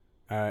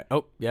All right.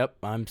 Oh, yep.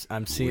 I'm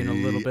seeing a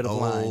little bit of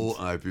lines. Oh,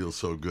 I feel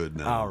so good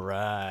now. All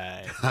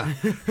right.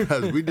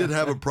 As we did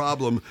have a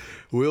problem.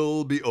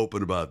 We'll be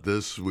open about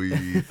this.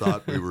 We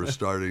thought we were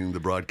starting the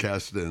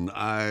broadcast, and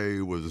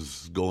I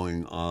was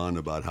going on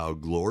about how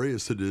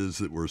glorious it is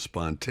that we're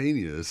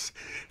spontaneous.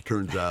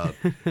 Turns out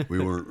we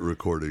weren't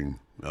recording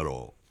at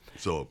all.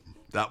 So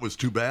that was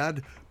too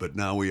bad, but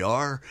now we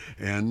are,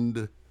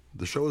 and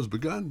the show has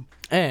begun.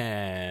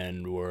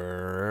 And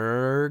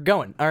we're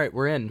going. All right,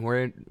 we're in.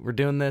 We're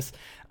doing this.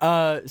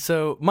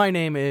 So my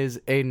name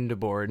is Aiden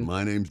DeBoard.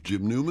 My name's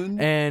Jim Newman.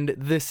 And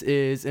this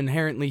is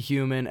Inherently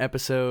Human,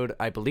 episode,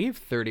 I believe,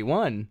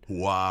 31.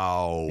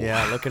 Wow.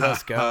 Yeah, look at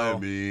us go. I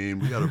mean,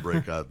 we got to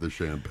break out the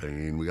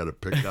champagne. We got to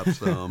pick up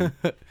some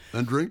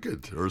and drink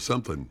it or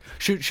something.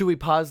 Should we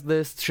pause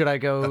this? Should I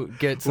go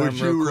get some Would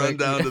you real run quick?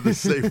 down to the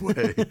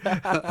Safeway?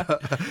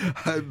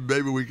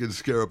 Maybe we can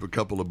scare up a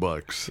couple of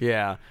bucks.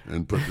 Yeah.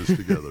 And put this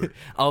together.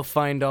 I'll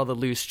find all the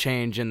loose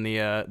change in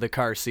the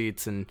car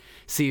seats and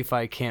see if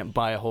I can't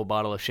buy a whole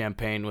bottle of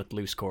champagne with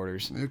loose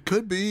quarters. It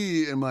could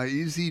be in my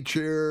easy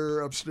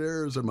chair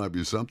upstairs. There might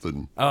be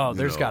something. Oh,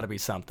 there's got to be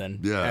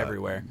something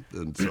everywhere.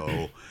 And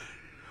so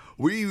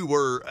we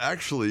were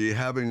actually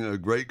having a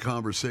great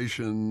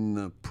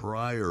conversation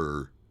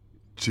prior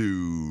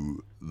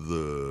to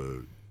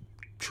the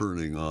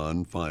turning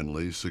on,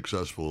 finally,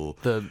 successful.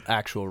 The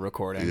actual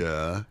recording.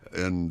 Yeah.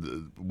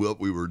 And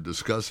what we were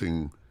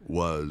discussing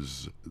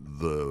was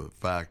the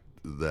fact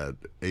that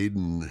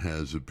Aiden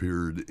has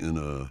appeared in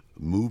a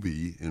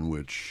movie in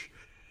which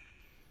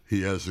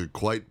he has a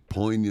quite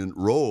poignant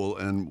role.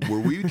 And were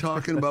we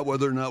talking about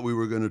whether or not we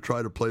were going to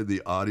try to play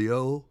the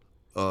audio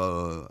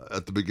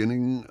at the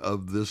beginning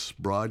of this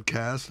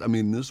broadcast? I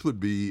mean, this would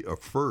be a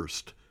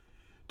first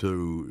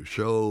to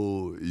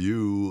show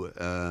you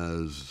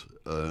as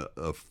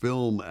a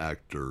film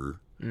actor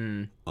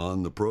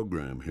on the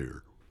program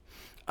here.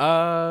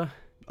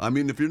 I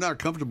mean, if you're not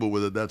comfortable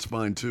with it, that's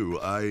fine too.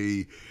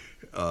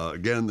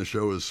 Again, the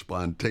show is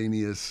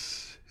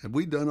spontaneous. Have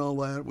we done all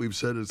that? We've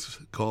said it's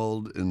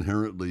called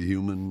Inherently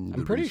Human.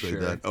 I'm pretty we say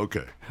sure. That?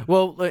 Okay.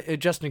 Well,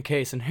 just in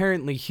case,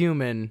 Inherently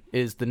Human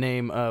is the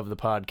name of the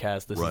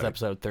podcast. This is Right.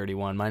 episode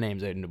 31. My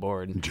name's Aiden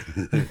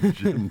DeBoard.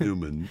 Jim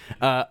Newman.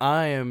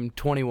 I am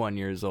 21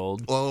 years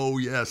old. Oh,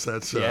 yes,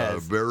 that's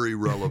Yes. very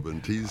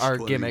relevant. He's Our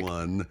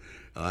 21. gimmick.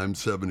 I'm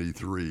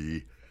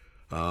 73.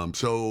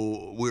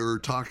 So we're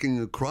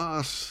talking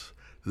across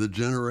the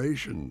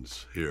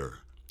generations here.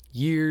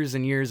 Years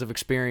and years of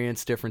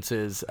experience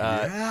differences.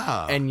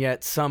 Yeah. And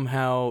yet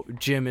somehow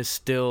Jim is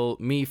still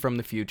me from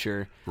the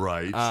future.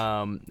 Right.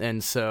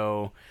 And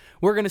so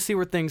we're going to see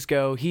where things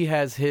go. He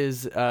has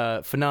his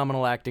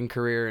phenomenal acting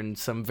career and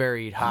some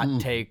very hot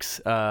takes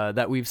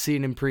that we've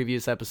seen in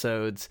previous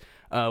episodes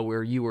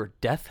where you were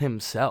Death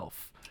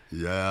himself.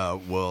 Yeah,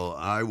 well,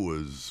 I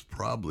was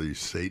probably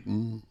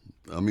Satan.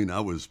 I mean, I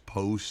was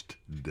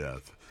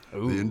post-death.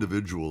 Ooh. The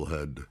individual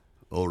had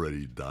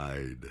already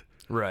died.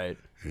 Right.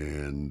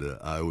 And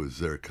I was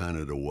there kind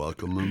of to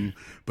welcome him,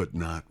 but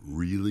not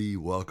really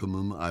welcome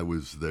him. I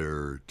was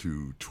there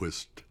to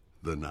twist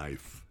the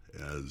knife,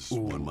 as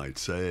one might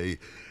say,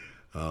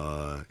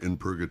 in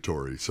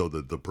purgatory, so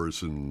that the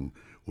person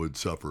would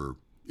suffer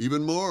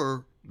even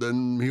more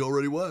than he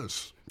already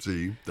was.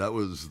 See, that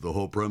was the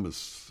whole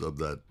premise of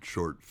that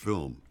short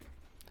film.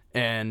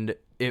 And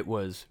it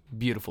was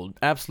beautiful.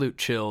 Absolute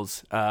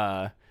chills.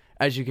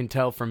 As you can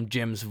tell from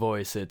Jim's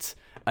voice, it's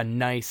a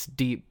nice,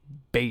 deep,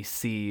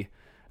 bassy,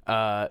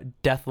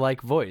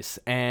 death-like voice.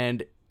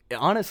 And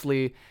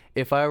honestly,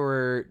 if I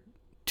were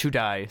to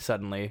die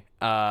suddenly,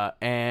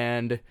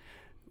 and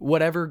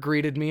whatever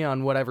greeted me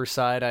on whatever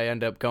side I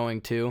end up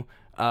going to,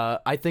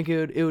 I think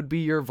it would be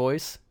your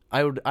voice.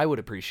 I would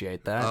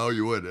appreciate that. Oh,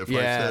 you would? If I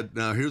said,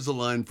 now here's a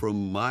line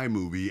from my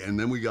movie, and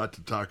then we got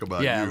to talk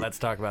about Yeah, you. let's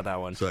talk about that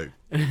one. It's like,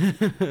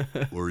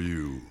 were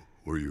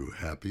you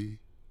happy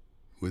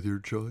with your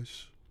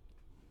choice?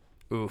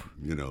 Ooh,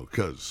 You know,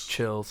 because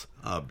chills.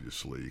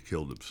 obviously he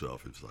killed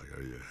himself. It's like,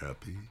 are you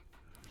happy?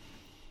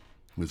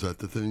 Was that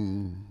the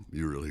thing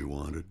you really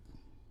wanted?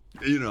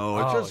 You know,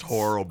 it's just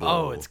horrible.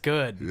 Oh, it's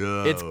good.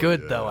 Yeah, It's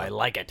good, yeah. though. I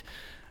like it.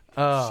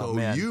 Oh, So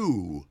man.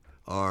 you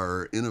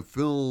are in a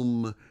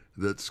film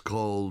that's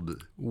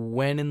called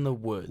When in the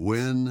Woods.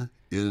 When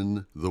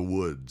in the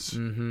Woods.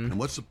 Mm-hmm. And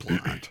what's the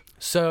plot?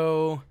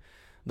 So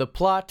the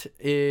plot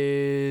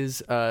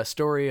is a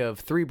story of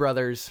three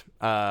brothers.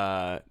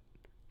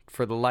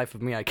 For the life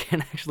of me, I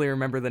can't actually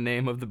remember the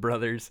name of the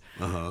brothers.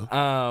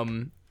 Uh-huh.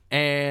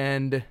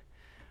 And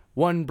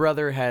one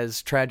brother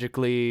has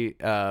tragically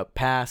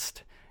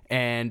passed,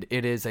 and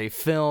it is a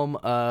film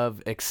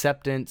of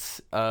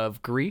acceptance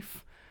of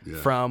grief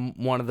from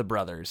one of the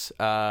brothers.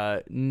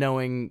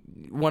 Knowing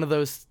one of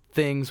those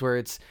things where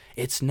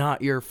it's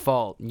not your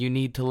fault, you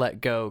need to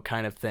let go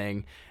kind of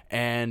thing.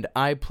 And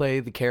I play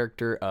the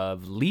character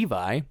of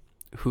Levi,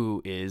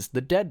 who is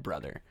the dead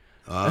brother.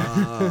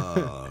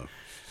 Ah.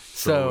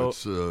 So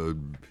it's a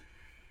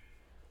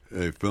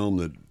film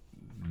that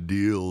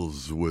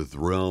deals with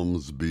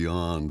realms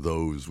beyond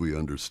those we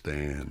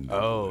understand.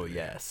 Oh,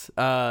 yes.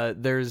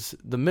 There's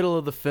the middle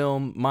of the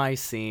film. My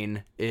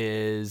scene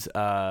is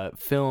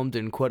filmed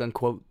in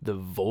quote-unquote the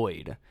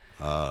void.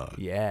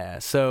 Yeah.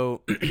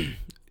 So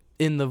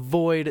in the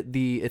void,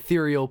 the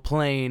ethereal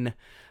plane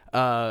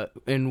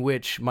in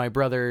which my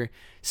brother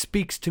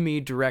speaks to me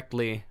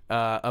directly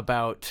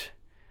about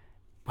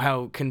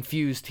how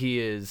confused he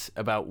is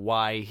about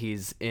why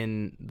he's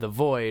in the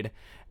void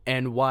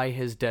and why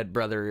his dead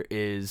brother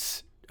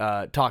is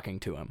talking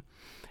to him.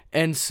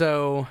 And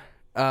so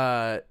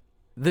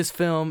this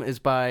film is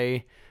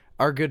by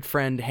our good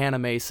friend Hannah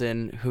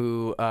Mason,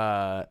 who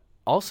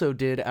also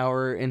did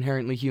our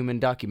Inherently Human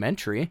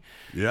documentary.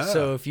 Yeah.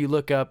 So if you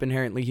look up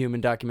Inherently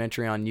Human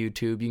documentary on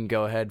YouTube, you can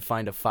go ahead and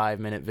find a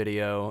 5-minute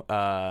video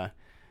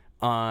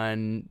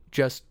on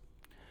just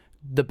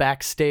the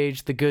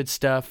backstage, the good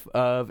stuff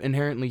of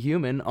Inherently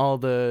Human, all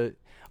the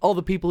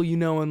people you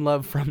know and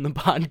love from the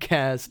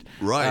podcast,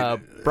 Right.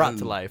 brought And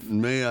to life.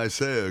 May I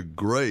say, a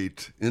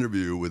great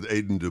interview with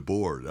Aidan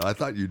DeBoard. I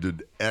thought you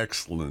did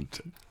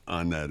excellent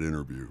on that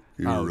interview.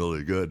 You were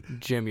really good.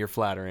 Jim, you're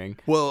flattering.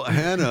 Well,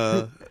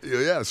 Hannah,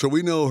 yeah, so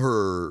we know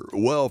her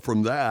well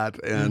from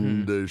that,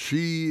 and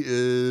she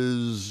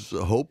is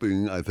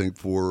hoping, I think,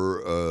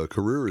 for a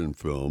career in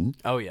film.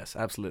 Oh, yes,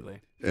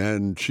 absolutely.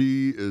 And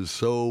she is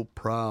so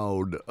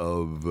proud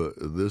of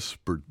this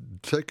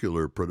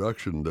particular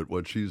production that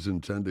what she's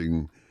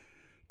intending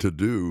to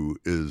do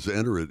is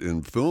enter it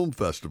in film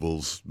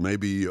festivals,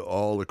 maybe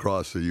all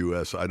across the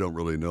U.S. I don't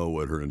really know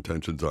what her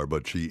intentions are,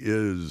 but she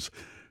is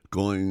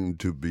going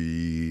to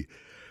be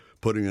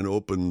putting it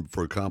open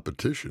for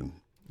competition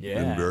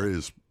in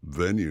various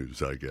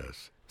venues, I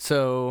guess.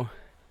 So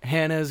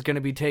Hannah's going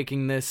to be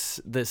taking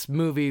this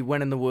movie,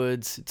 When in the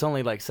Woods. It's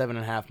only like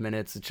 7.5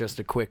 minutes. It's just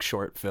a quick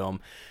short film.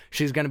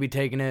 She's going to be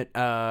taking it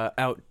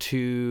out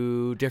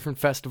to different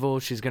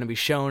festivals. She's going to be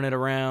showing it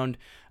around.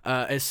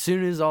 As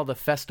soon as all the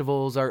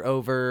festivals are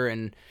over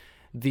and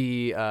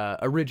the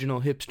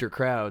original hipster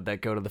crowd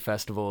that go to the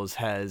festivals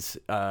has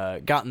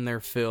gotten their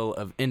fill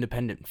of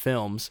independent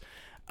films,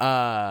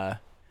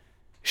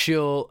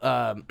 she'll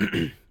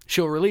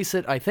release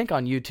it, I think,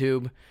 on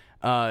YouTube.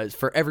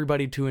 For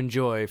everybody to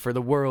enjoy, for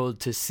the world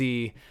to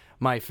see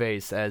my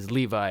face as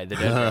Levi the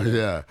Dead Brother.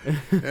 Yeah.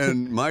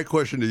 And my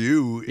question to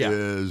you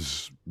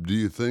is, do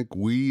you think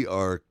we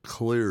are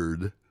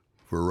cleared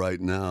for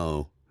right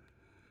now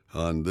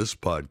on this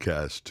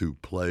podcast to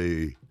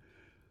play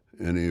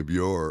any of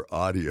your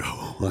audio?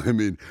 I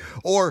mean,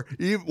 or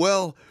even,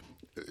 well,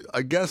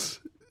 I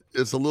guess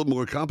it's a little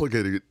more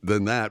complicated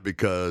than that,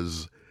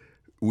 because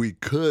we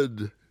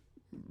could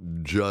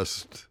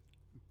just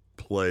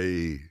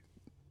play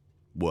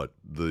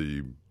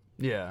the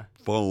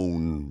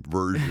phone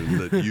version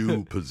that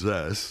you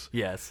possess.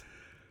 Yes.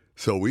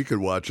 So we could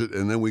watch it,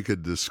 and then we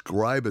could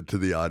describe it to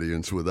the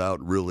audience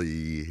without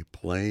really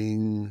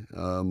playing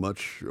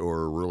much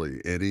or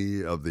really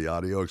any of the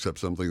audio, except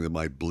something that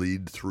might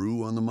bleed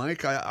through on the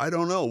mic. I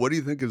don't know. What do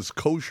you think is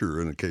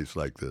kosher in a case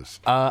like this?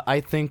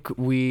 I think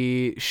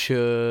we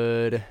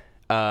should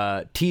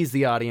tease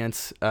the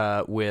audience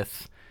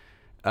with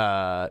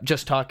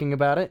just talking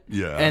about it.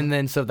 Yeah. And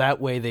then so that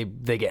way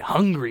they get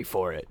hungry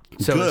for it.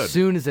 So Good. as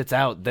soon as it's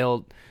out,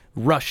 they'll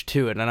rush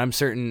to it. And I'm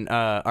certain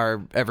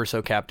our ever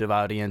so captive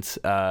audience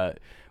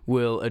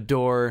will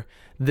adore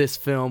this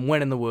film,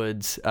 When in the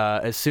Woods,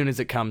 as soon as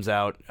it comes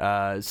out.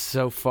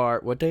 So far,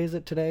 what day is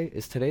it today?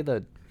 Is today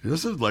the...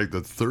 This is like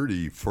the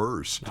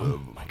 31st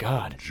of my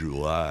God.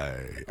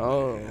 July.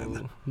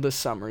 Oh, the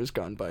summer's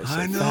gone by so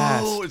I know,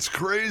 fast. it's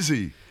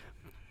crazy.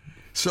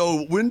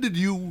 So when did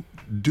you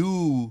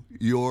do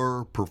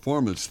your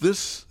performance?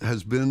 This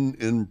has been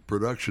in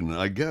production.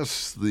 I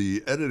guess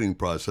the editing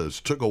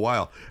process took a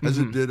while, as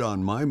it did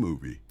on my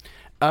movie.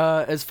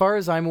 As far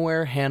as I'm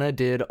aware, Hannah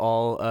did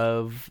all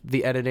of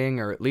the editing,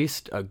 or at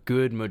least a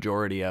good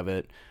majority of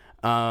it.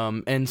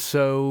 And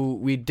so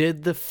we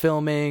did the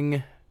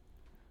filming...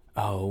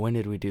 Oh, when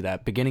did we do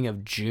that? Beginning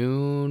of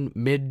June,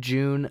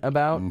 mid-June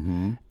about.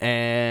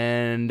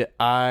 And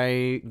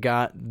I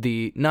got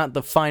not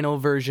the final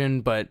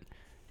version, but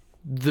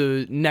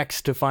the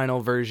next to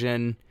final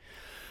version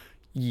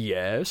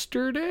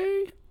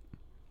yesterday?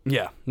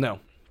 Yeah, no.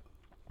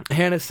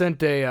 Hannah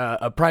sent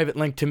a private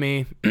link to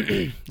me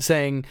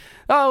saying,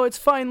 "Oh, it's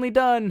finally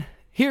done.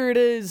 Here it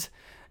is."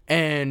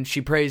 And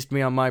she praised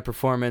me on my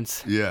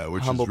performance. Yeah,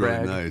 which Humble is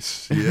very brag.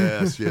 nice.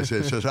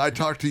 Yes. I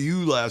talked to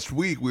you last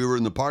week. We were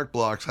in the park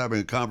blocks having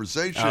a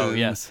conversation. Oh,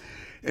 yes.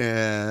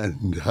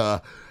 And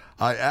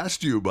I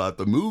asked you about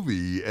the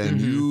movie,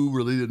 and you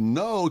really didn't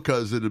know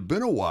because it had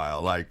been a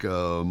while, like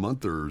a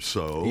month or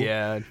so.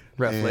 Yeah,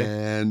 roughly.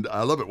 And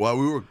I love it. While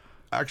we were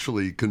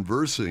actually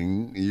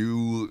conversing,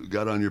 you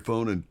got on your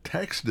phone and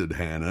texted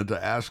Hannah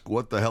to ask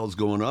what the hell's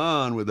going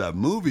on with that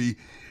movie.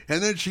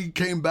 And then she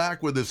came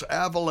back with this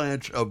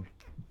avalanche of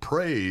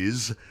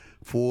praise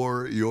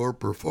for your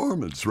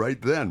performance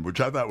right then, which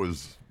I thought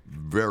was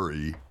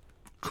very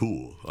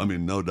cool. I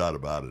mean, no doubt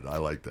about it. I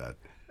like that.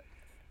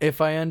 If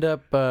I end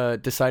up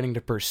deciding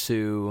to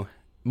pursue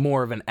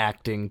more of an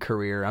acting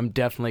career. I'm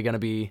definitely going to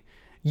be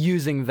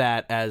using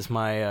that as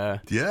my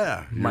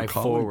your my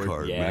calling forward.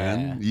 card, Yeah.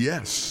 man.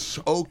 Yes.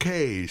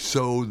 Okay.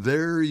 So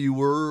there you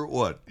were.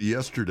 What?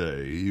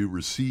 Yesterday, you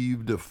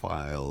received a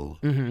file,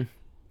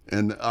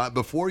 and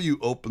before you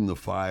opened the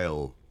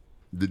file,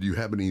 did you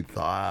have any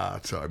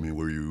thoughts? I mean,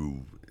 were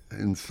you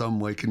in some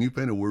way? Can you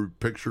paint a word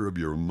picture of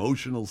your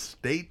emotional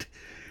state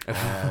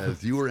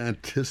as you were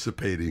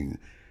anticipating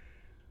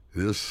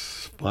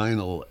this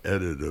final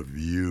edit of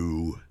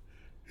you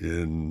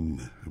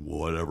in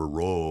whatever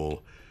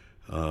role?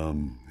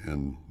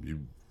 And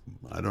you,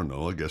 I don't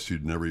know, I guess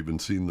you'd never even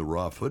seen the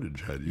raw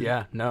footage, had you?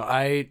 Yeah, no,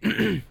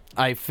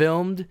 I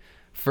filmed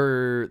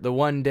for the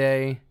one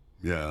day,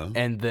 Yeah.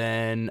 and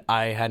then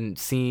I hadn't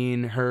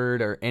seen,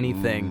 heard, or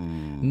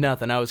anything.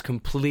 Nothing. I was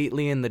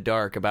completely in the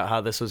dark about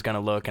how this was going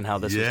to look and how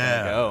this was going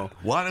to go.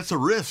 Well, it's a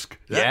risk.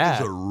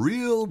 That is a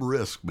real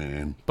risk,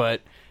 man.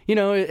 But,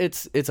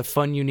 it's a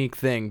fun, unique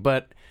thing.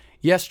 But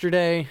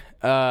yesterday,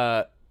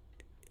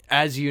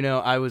 as you know,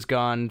 I was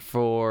gone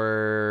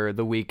for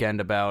the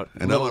weekend about.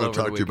 And I want to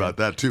talk to you about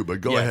that too,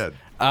 but go ahead.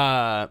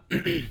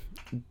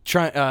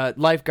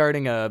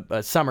 Lifeguarding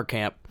a summer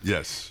camp.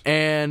 Yes.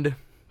 And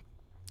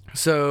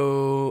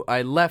so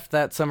I left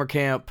that summer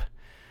camp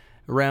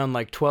around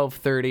like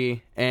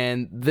 12:30,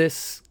 and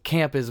this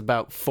camp is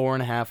about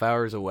 4.5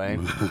 hours away.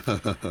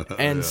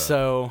 And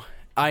so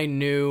I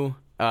knew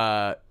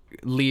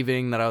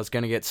leaving that I was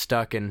going to get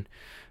stuck in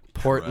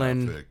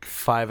Portland, Traffic.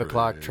 5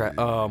 o'clock.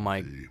 Oh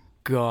my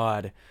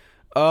God.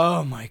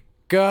 Oh my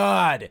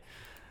God.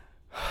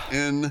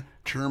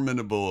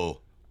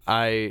 Interminable.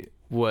 I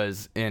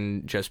was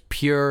in just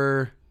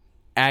pure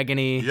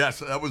agony. Yes,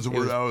 that was the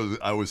word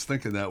I was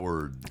thinking that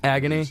word.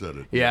 Agony? You said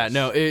it. Yeah, Yes.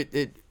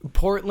 no,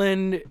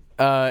 Portland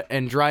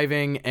and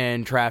driving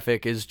and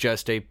traffic is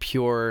just a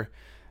pure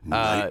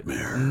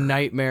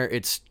nightmare.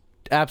 It's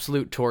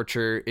absolute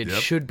torture. It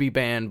should be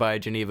banned by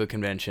Geneva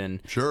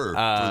Convention. Sure,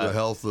 for the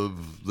health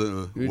of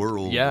the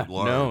world Yeah, at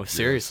large. no, yes.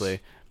 seriously.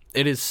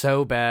 It is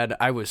so bad.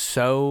 I was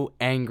so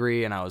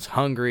angry, and I was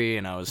hungry,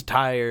 and I was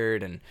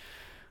tired, and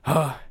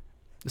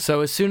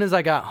so as soon as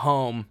I got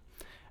home,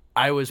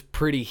 I was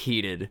pretty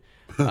heated.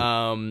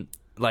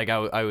 Like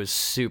I was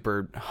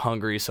super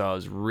hungry, so I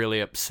was really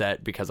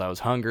upset because I was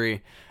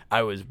hungry.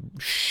 I was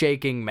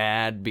shaking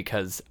mad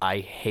because I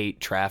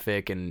hate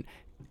traffic, and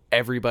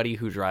everybody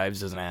who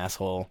drives is an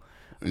asshole.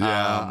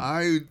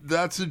 Yeah,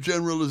 that's a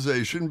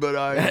generalization, but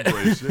I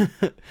embrace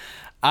it.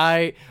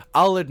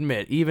 I'll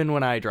admit, even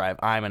when I drive,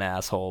 I'm an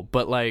asshole.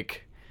 But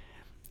like,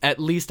 at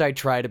least I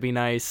try to be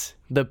nice.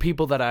 The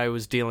people that I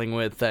was dealing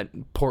with at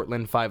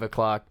Portland 5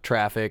 o'clock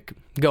traffic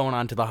going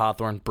onto the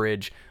Hawthorne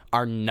Bridge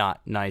are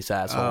not nice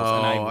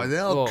assholes.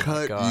 They'll my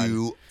cut God.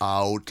 you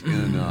out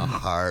in a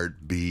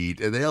heartbeat,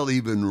 and they'll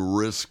even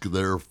risk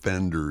their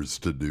fenders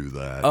to do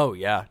that. Oh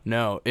yeah,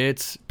 no,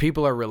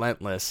 people are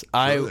relentless. they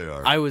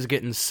are. I was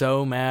getting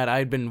so mad.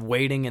 I'd been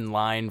waiting in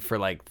line for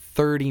like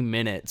 30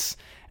 minutes,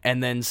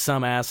 and then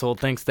some asshole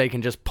thinks they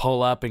can just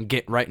pull up and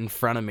get right in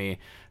front of me.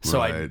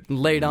 So I Right.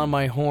 laid on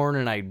my horn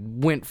and I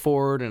went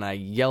forward and I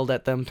yelled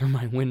at them through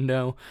my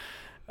window.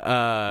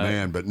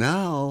 Man, but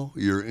now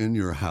you're in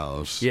your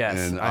house, Yes,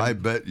 and I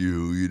bet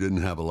you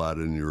didn't have a lot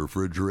in your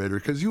refrigerator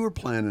because you were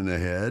planning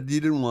ahead. You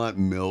didn't want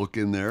milk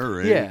in there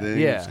or Yeah, anything.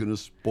 yeah. It's going to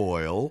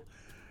spoil.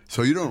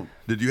 So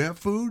did you have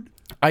food?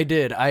 I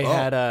did. I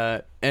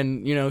had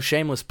and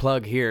shameless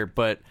plug here,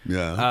 but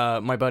Yeah.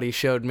 my buddy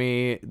showed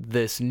me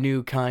this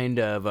new kind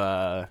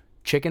of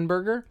chicken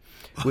burger,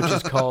 which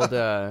is called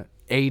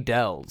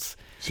Adele's.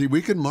 See,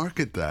 we can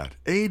market that.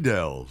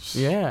 Adele's.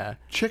 Yeah.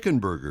 Chicken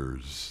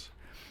burgers.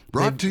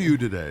 Brought to you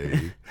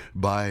today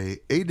by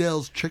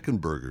Adele's Chicken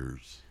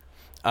Burgers.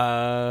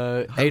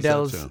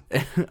 Adele's.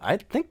 that I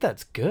think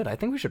that's good. I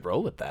think we should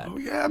roll with that. Oh,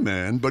 yeah,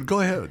 man. But go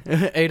ahead.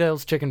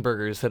 Adele's Chicken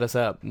Burgers, hit us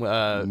up.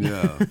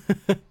 Yeah.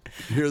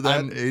 Hear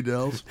that,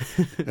 Adele's?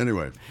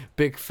 Anyway.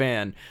 Big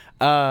fan.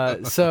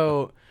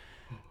 So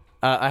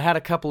I had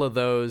a couple of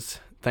those.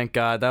 Thank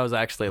God. That was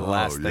actually the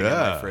last thing in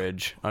my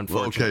fridge, Well,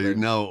 unfortunately. okay,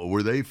 now,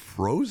 were they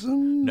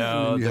frozen?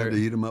 No, You had they're- to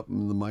heat them up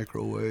in the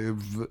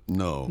microwave?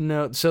 No.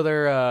 No, so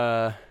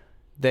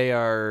they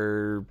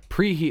are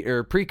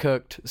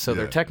pre-cooked, so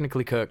they're Yeah.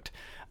 technically cooked.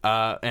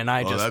 And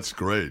I Oh, just that's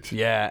great.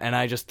 and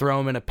I just throw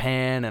them in a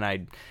pan, and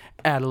I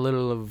add a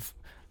little of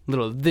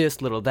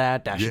this, little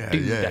that, dash Yeah, do,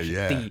 yeah, dash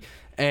yeah. dee,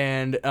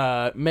 and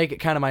make it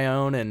kind of my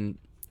own. And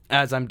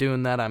as I'm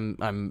doing that,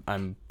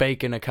 I'm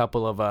baking a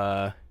couple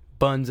of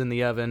buns in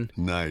the oven,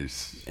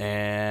 Nice.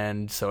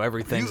 and so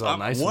everything's all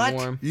nice what? and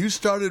warm. You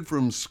started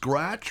from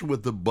scratch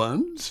with the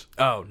buns?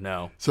 Oh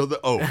no. So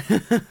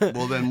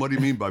well then what do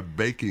you mean by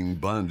baking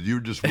buns?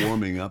 You're just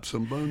warming up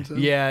some buns then?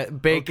 Yeah,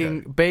 bake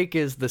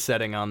is the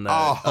setting on the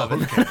Oh,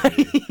 oven.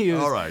 okay.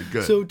 All right,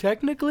 good. So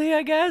technically,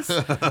 I guess.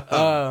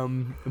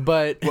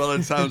 But Well,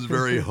 it sounds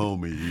very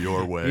homey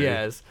your way.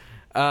 yes,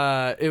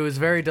 it was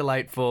very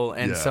delightful,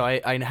 and Yeah. so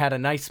I had a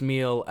nice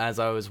meal as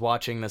I was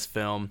watching this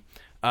film.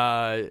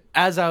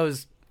 As I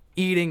was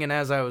eating and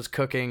as I was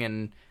cooking,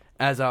 and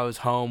as I was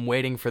home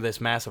waiting for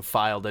this massive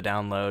file to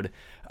download.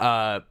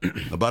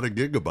 About a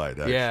gigabyte,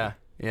 actually.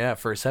 Yeah,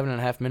 for a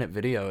 7.5 minute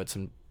video, it's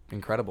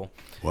incredible.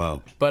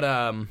 Wow. But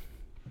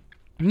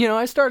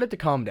I started to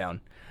calm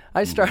down.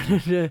 I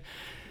started to.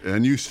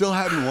 And you still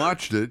haven't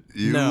watched it.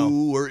 You No.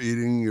 were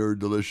eating your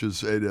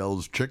delicious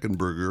Adele's chicken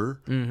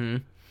burger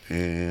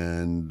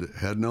and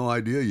had no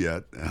idea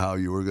yet how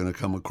you were going to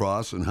come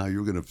across and how you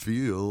were going to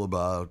feel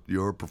about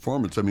your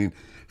performance. I mean,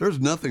 there's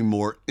nothing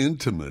more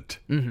intimate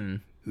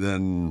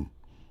than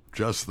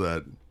just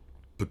that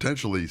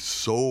potentially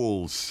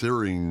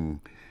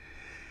soul-searing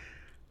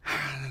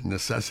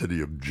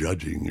necessity of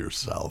judging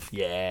yourself.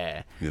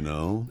 Yeah. You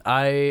know?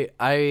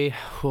 I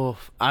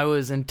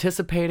was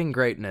anticipating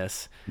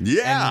greatness.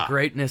 Yeah. And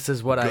greatness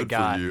is what I Good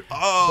got. for you.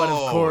 Oh, but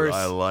of course,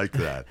 I like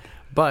that.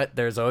 But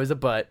there's always a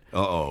but.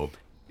 Uh-oh.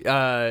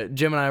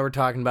 Jim and I were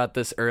talking about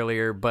this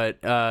earlier,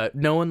 but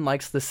no one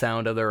likes the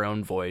sound of their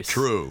own voice.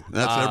 True.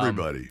 That's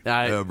everybody.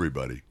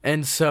 Everybody.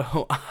 And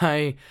so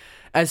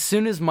as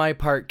soon as my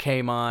part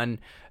came on,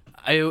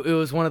 it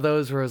was one of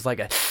those where it was like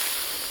a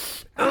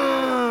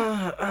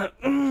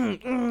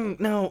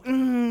no,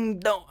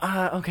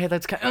 okay,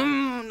 that's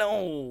kind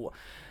no.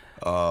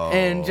 Oh.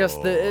 And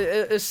just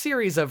a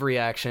series of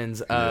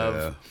reactions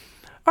of,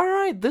 all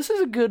right, this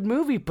is a good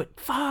movie, but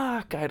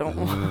fuck, I don't,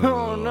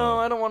 oh no,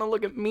 I don't want to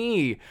look at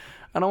me.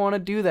 I don't want to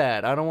do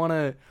that. I don't want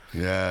to.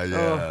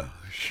 Yeah,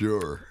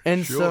 sure.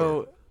 And sure.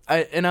 so,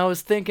 I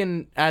was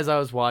thinking as I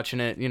was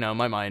watching it,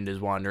 my mind is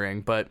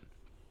wandering, but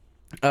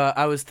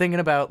I was thinking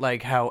about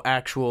like how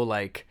actual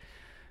like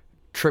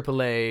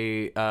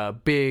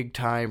AAA big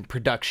time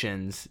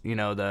productions,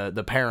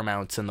 the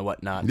Paramounts and the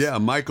whatnots. Yeah,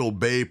 Michael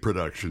Bay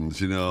Productions,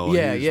 he's one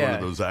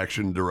of those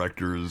action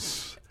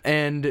directors.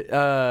 And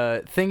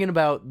thinking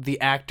about the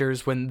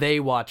actors when they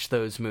watch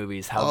those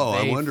movies, how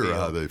they I wonder feel.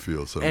 how they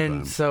feel sometimes.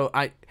 And so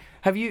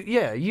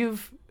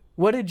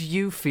what did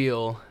you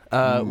feel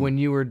when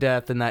you were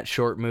Death in that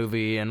short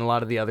movie and a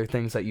lot of the other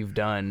things that you've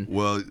done?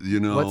 Well,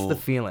 what's the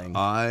feeling?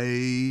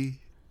 I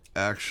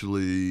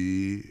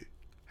actually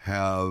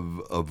have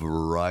a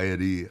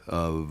variety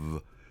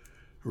of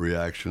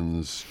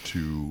reactions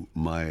to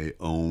my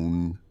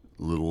own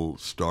little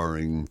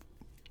starring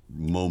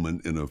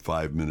moment in a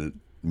 5-minute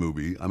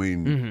movie. I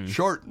mean,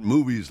 short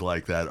movies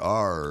like that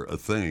are a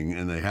thing,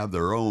 and they have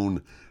their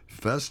own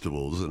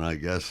festivals, and I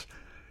guess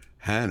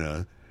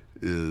Hannah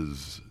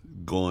is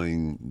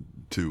going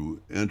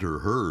to enter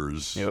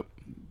hers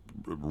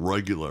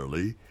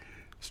regularly,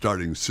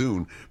 starting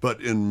soon.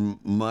 But in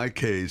my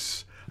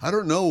case, I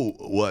don't know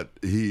what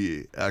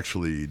he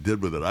actually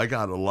did with it. I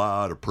got a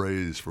lot of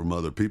praise from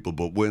other people,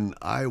 but when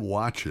I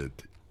watch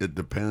it, it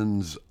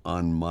depends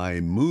on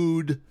my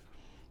mood,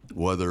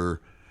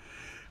 whether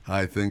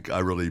I think I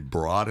really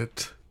brought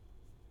it,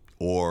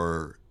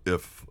 or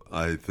if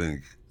I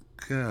think,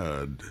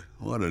 God,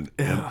 what an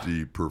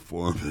empty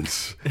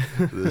performance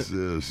this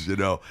is.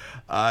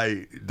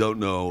 I don't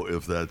know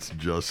if that's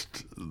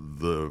just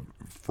the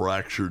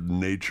fractured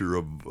nature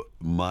of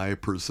my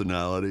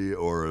personality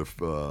or if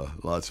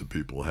lots of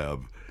people have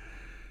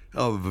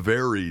a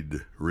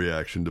varied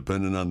reaction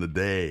depending on the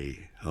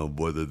day of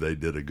whether they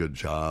did a good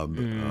job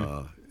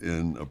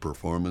in a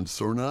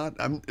performance or not.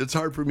 It's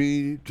hard for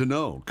me to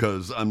know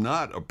because I'm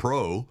not a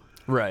pro.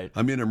 Right.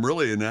 I mean, I'm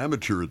really an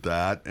amateur at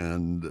that,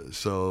 and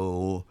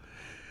so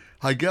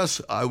I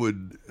guess I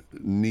would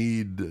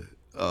need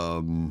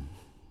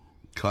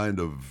kind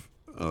of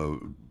a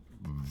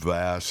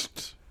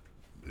vast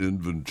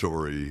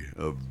inventory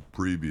of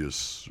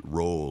previous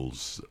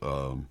roles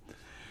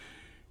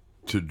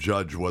to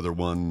judge whether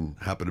one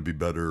happened to be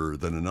better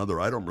than another.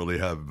 I don't really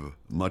have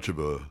much of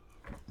a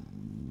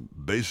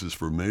basis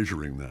for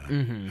measuring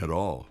that at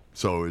all.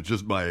 So it's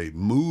just my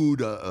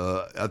mood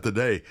at the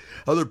day.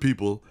 Other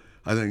people,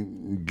 I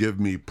think, give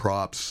me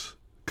props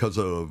because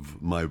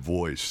of my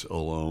voice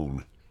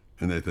alone,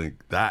 and they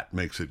think that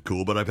makes it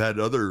cool. But I've had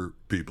other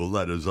people,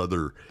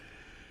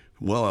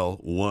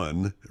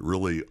 one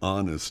really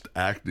honest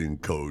acting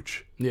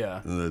coach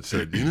that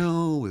said,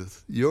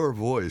 with your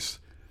voice,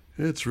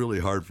 it's really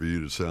hard for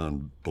you to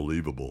sound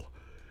believable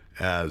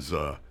as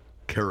a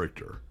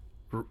character.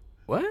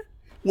 What?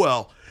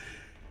 Well,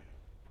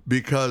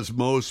 because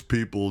most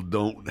people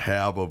don't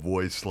have a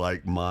voice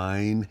like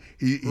mine.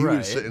 He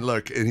would say,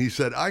 look, and he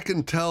said, I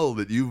can tell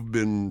that you've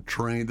been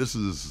trained. This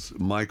is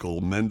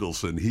Michael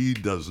Mendelsohn. He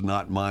does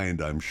not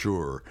mind, I'm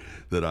sure,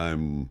 that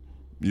I'm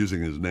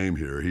using his name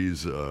here.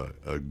 He's a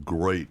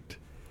great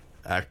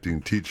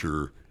acting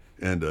teacher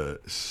and a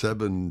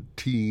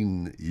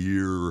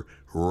 17-year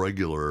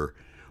regular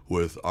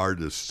with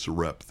Artists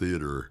Rep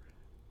Theater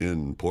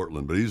in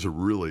Portland. But he's a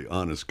really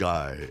honest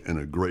guy and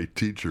a great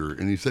teacher.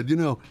 And he said,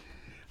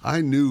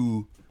 I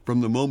knew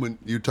from the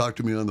moment you talked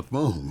to me on the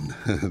phone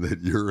that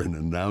you're an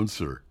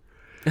announcer.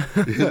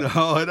 And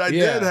I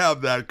did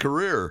have that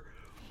career.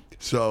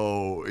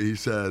 So he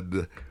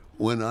said,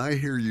 when I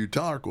hear you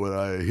talk, what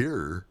I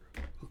hear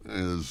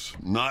is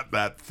not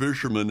that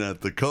fisherman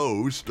at the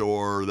coast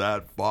or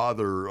that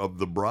father of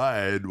the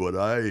bride. What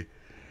I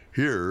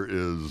hear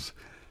is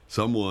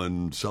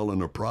someone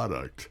selling a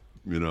product,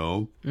 you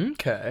know?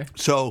 Okay.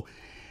 So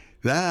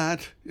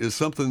that is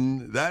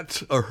something,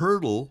 that's a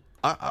hurdle.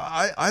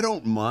 I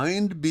don't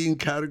mind being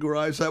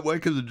categorized that way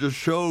because it just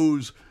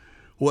shows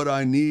what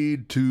I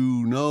need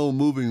to know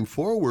moving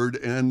forward.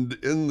 And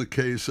in the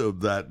case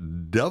of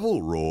that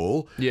devil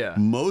role, Yeah.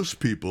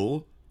 most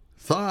people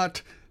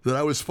thought that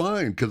I was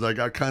fine because I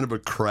got kind of a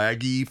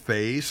craggy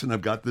face and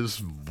I've got this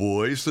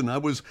voice, and I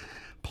was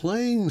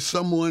playing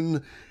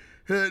someone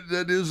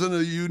that is in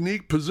a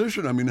unique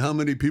position. I mean, how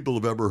many people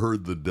have ever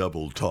heard the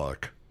devil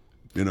talk,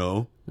 you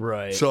know?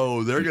 Right.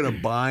 So they're going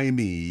to buy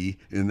me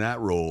in that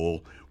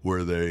role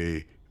where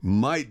they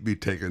might be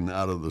taken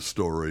out of the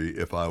story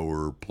if I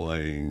were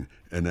playing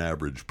an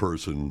average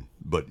person,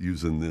 but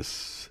using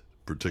this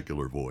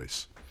particular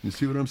voice. You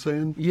see what I'm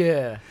saying?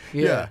 Yeah.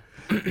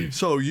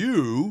 So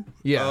you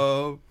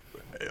Yeah.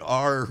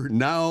 are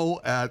now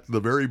at the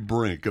very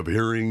brink of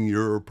hearing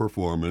your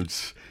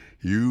performance.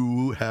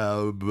 You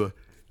have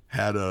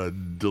had a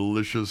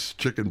delicious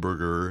chicken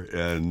burger,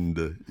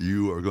 and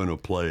you are going to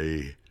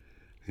play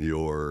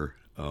your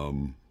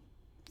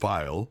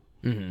file.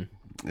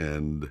 Mm-hmm.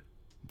 And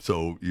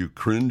so you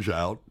cringe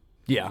out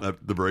Yeah.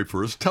 at the very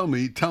first. Tell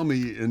me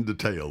in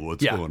detail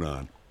what's Yeah. going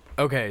on.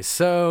 Okay,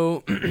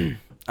 so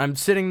I'm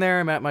sitting there,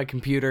 I'm at my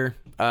computer,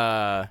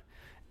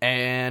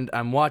 and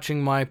I'm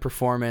watching my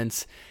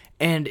performance,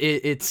 and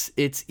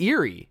it's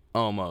eerie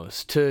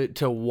almost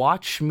to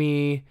watch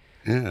me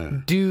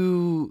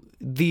do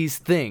these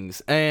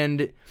things,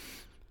 and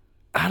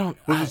I don't.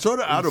 Was it sort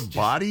of out of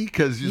body?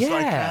 Because it's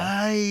like,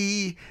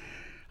 Yeah.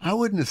 I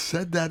wouldn't have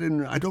said that,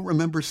 I don't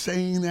remember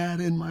saying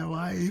that in my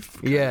life.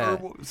 Yeah.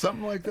 Or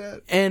something like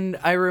that. And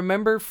I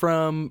remember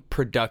from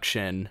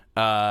production,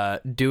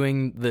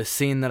 doing the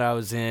scene that I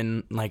was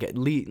in like at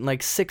least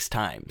like 6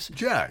 times.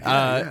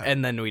 Yeah.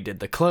 And then we did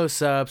the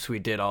close-ups. We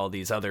did all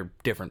these other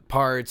different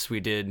parts. We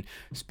did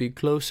speak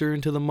closer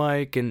into the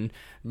mic and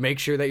make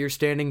sure that you're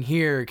standing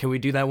here. Can we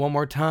do that one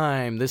more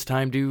time? This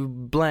time do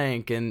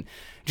blank, and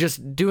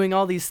just doing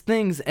all these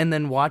things, and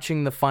then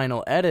watching the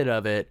final edit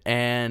of it,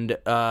 and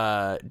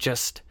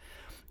just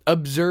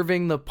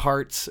observing the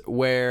parts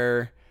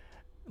where,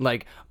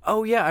 like,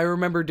 oh yeah, I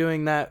remember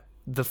doing that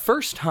the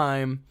first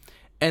time,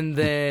 and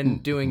then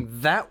doing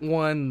that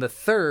one the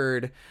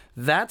third.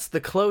 That's the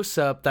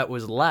close-up that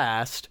was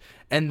last,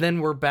 and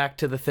then we're back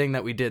to the thing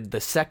that we did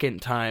the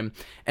second time,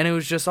 and it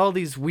was just all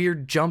these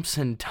weird jumps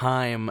in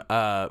time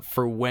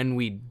for when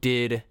we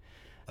did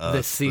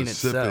the scene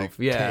itself.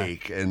 Yeah.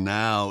 Take, and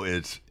now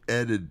it's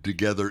edited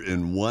together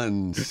in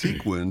one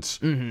sequence.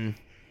 Mm-hmm.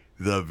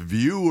 The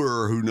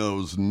viewer who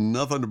knows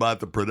nothing about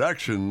the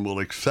production will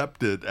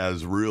accept it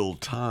as real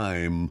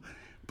time,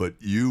 but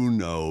you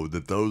know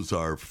that those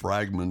are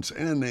fragments,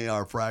 and they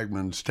are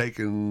fragments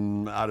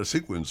taken out of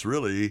sequence,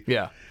 really.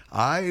 Yeah.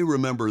 I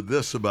remember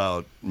this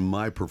about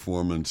my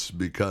performance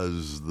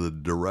because the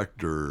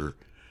director,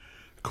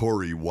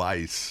 Corey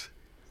Weiss,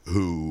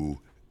 who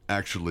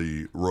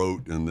actually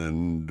wrote and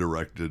then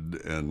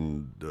directed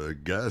and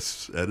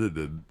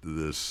edited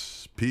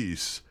this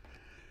piece,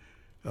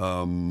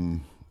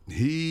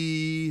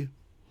 he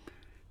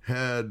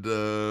had,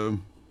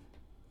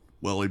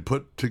 he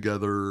put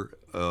together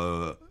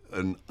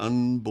an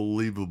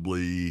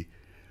unbelievably,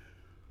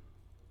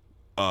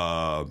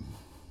 I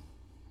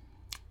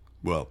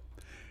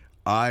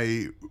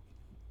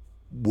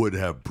would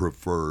have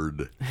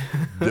preferred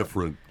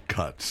different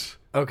cuts.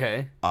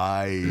 Okay.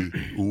 I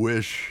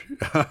wish,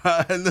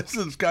 and this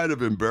is kind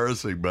of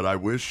embarrassing, but I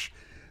wish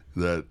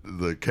that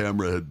the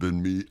camera had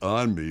been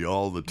on me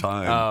all the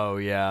time. Oh,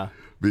 yeah.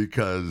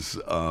 Because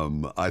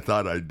I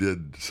thought I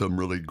did some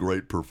really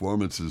great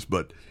performances,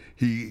 but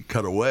he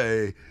cut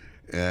away,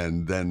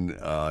 and then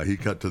he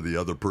cut to the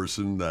other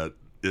person that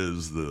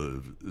is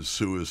the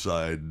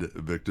suicide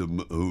victim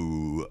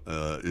who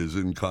is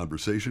in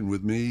conversation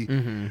with me.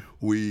 Mm-hmm.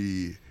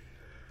 We,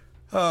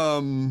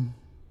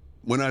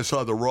 when I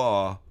saw the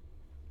raw,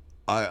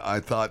 I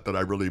thought that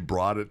I really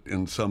brought it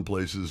in some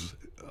places,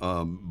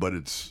 but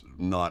it's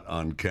not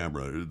on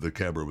camera. The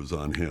camera was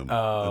on him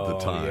at the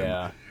time.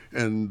 Yeah.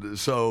 And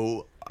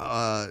so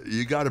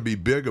you got to be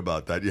big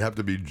about that. You have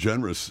to be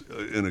generous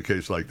in a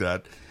case like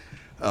that.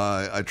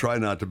 I try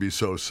not to be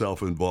so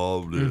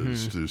self-involved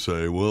as to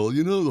say, well,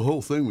 you know, the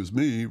whole thing was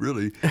me,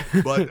 really.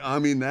 But, I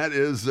mean, that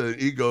is an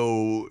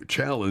ego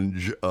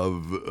challenge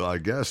of, I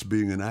guess,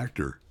 being an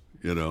actor,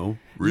 you know,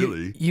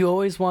 really. You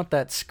always want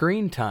that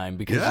screen time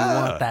because you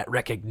want that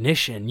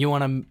recognition. You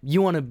want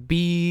to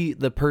be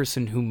the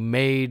person who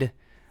made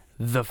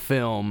the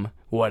film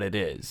what it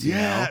is. You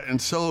know?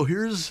 And so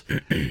here's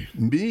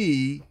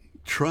me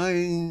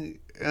trying,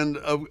 and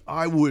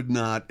I would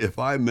not, if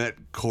I met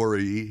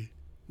Corey,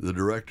 the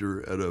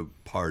director, at a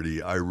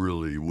party, I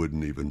really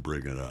wouldn't even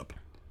bring it up.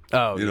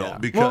 Oh, you know, yeah.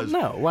 because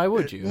well, no, why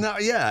would you? No,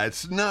 yeah,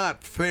 it's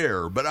not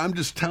fair. But I'm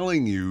just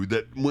telling you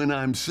that when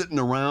I'm sitting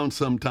around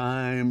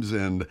sometimes,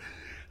 and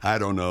I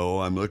don't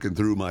know, I'm looking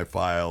through my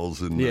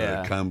files, and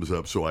it comes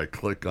up, so I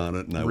click on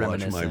it and I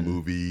watch my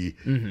movie,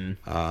 and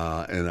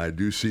I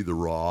do see the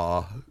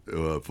raw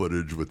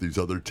footage with these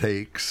other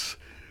takes.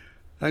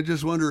 I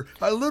just wonder.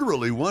 I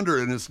literally wonder,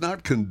 and it's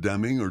not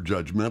condemning or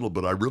judgmental,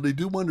 but I really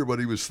do wonder what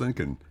he was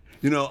thinking.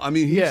 You know, I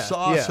mean, he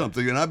saw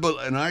something, and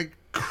I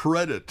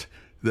credit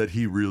that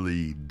he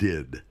really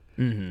did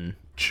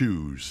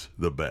choose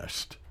the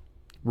best.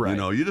 Right. You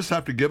know, you just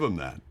have to give him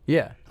that.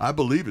 Yeah. I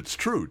believe it's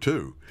true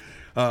too,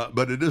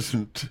 but it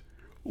isn't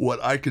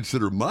what I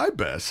consider my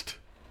best.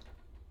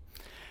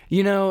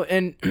 You know,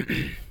 and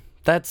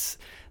that's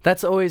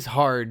always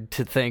hard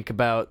to think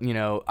about. You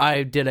know,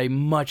 I did a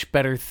much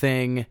better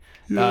thing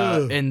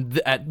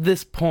at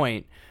this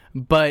point,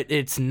 but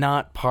it's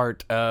not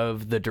part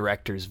of the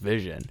director's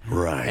vision.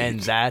 Right. And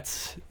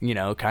that's, you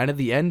know, kind of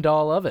the end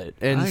all of it.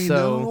 And I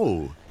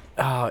know.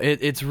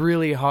 It's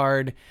really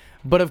hard.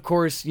 But of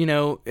course, you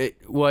know,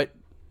 what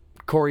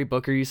Cory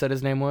Booker, you said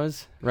his name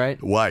was,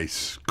 right?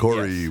 Weiss.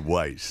 Corey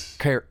Weiss.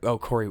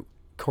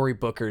 Cory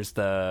Booker's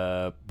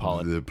the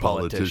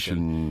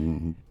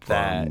politician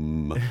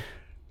from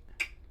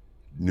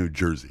New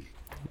Jersey.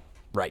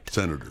 Right.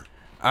 Senator.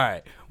 All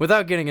right.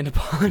 Without getting into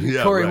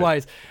politics, Cory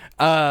Weiss.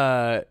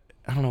 I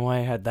don't know why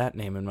I had that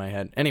name in my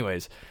head.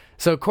 Anyways,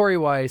 so Cory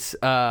Weiss,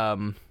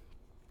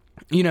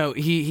 you know,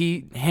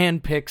 he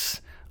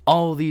handpicks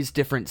all these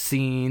different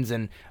scenes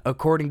and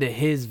according to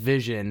his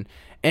vision.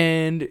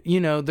 And,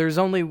 you know, there's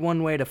only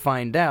one way to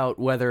find out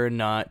whether or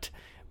not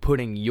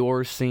putting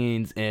your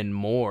scenes in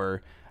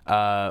more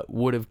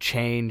would have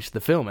changed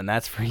the film, and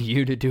that's for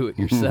you to do it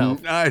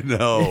yourself. I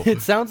know.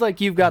 It sounds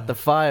like you've got the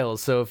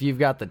files, so if you've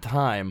got the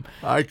time,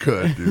 I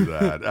could do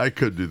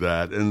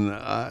that. And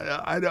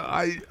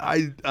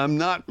I'm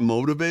not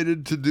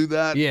motivated to do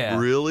that. Yeah.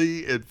 Really,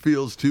 it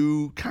feels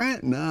too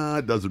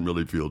it doesn't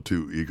really feel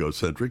too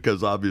egocentric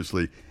because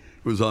obviously it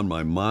was on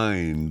my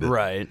mind.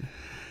 right?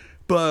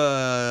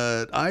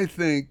 But I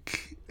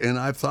think, and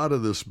I've thought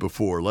of this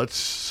before, let's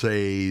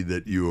say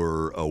that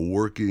you're a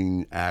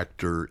working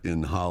actor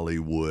in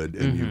Hollywood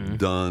and you've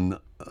done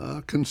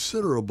a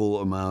considerable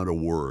amount of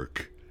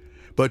work,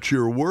 but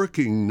you're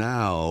working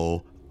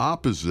now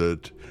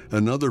opposite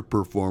another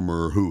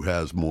performer who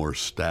has more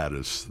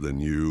status than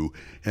you.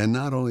 And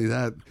not only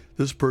that,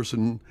 this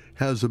person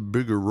has a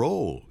bigger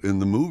role in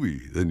the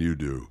movie than you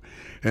do.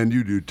 And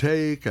you do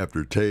take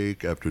after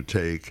take after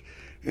take.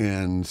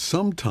 And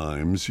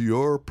sometimes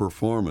your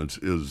performance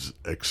is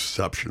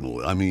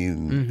exceptional. I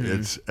mean,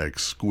 it's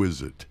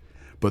exquisite.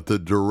 But the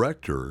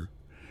director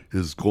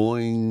is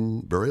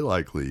going, very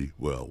likely,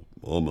 well,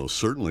 almost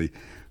certainly,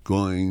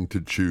 going to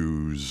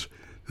choose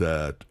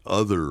that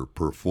other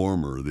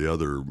performer, the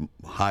other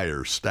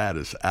higher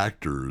status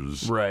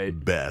actor's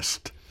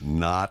best,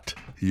 not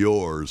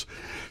yours.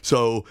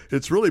 So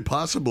it's really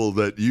possible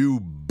that you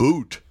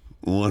boot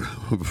one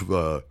of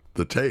the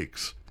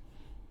takes,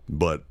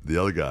 but the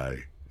other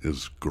guy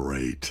is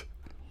great.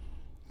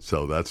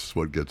 So that's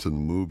what gets in the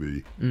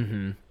movie.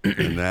 And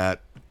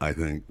that, I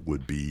think,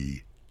 would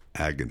be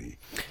agony.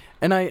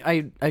 And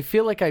I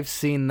feel like I've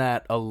seen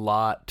that a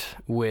lot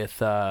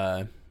with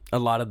a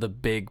lot of the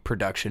big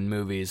production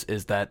movies,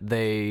 is that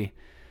they,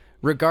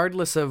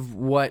 regardless of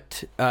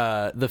what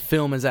the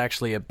film is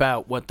actually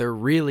about, what they're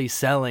really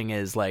selling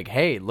is like,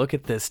 hey, look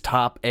at this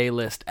top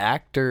A-list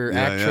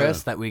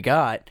actress that we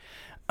got.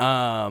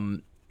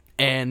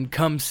 And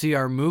come see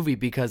our movie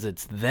because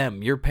it's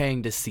them. You're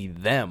paying to see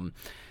them.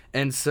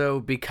 And so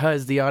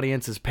because the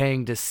audience is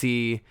paying to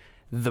see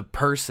the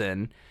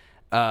person,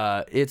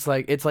 it's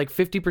like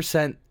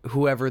 50%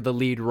 whoever the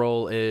lead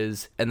role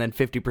is and then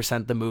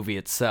 50% the movie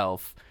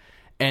itself.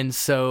 And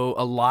so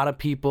a lot of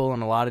people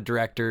and a lot of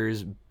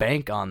directors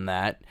bank on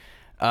that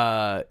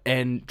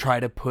and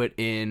try to put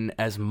in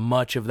as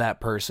much of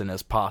that person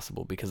as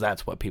possible because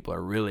that's what people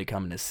are really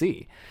coming to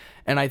see.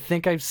 And I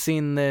think I've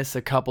seen this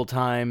a couple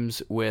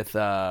times with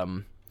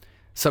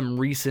some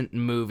recent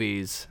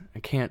movies. I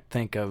can't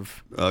think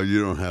of...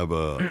 you don't have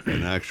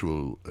an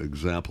actual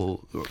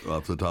example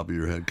off the top of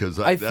your head? Because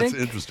that's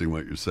interesting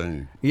what you're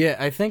saying. Yeah,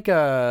 I think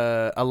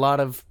a lot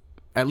of,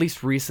 at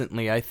least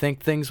recently, I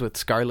think things with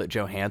Scarlett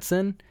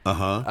Johansson.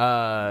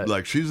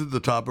 Like she's at the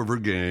top of her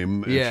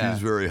game, and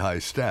she's very high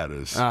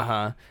status.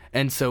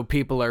 And so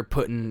people are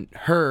putting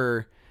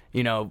her,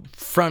 you know,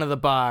 front of the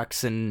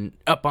box and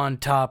up on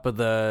top of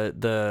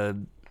the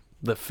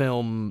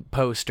film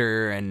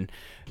poster and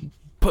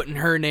putting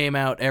her name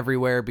out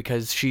everywhere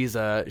because she's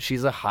a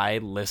high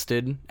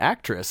listed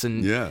actress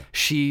and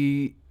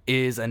she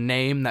is a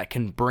name that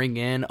can bring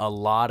in a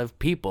lot of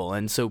people,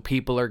 and so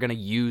people are going to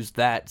use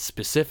that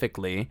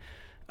specifically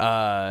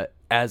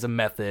as a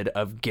method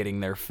of getting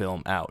their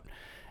film out.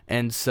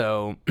 And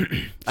so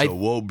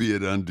woe be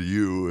it unto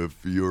you if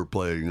you're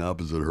playing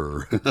opposite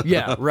her.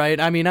 Yeah, right.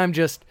 I mean, I'm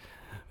just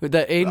you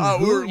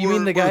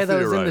mean the guy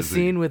that was in the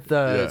scene with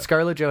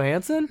Scarlett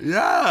Johansson?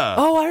 Yeah.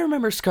 Oh, I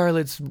remember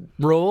Scarlett's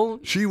role.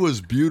 She was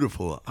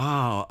beautiful.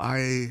 Oh,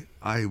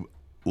 I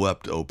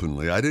wept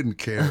openly. I didn't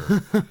care.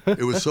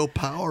 It was so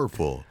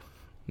powerful.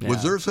 Yeah.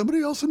 Was there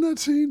somebody else in that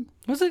scene?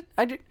 Was it?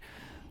 I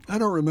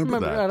don't remember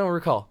that. I don't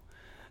recall.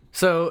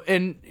 So,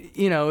 and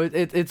you know,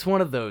 it's one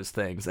of those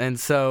things, and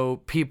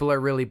so people are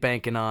really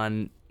banking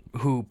on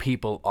who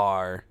people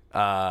are.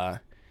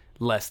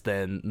 less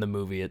than the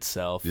movie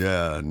itself.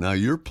 Yeah. Now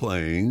you're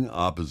playing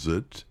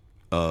opposite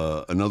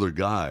another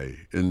guy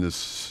in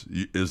this.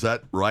 Is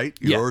that right?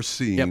 Yeah. Your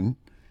scene. Yep.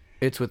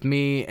 It's with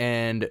me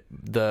and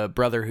the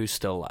brother who's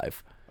still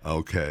alive,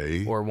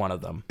 Okay. or one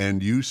of them.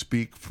 And you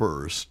speak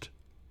first,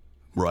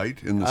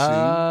 right, in the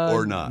scene,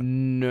 or not?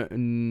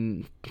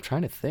 I'm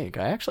trying to think.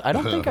 I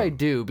don't think I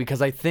do,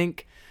 because I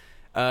think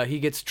he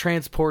gets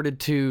transported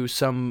to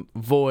some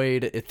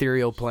void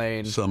ethereal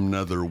plane. Some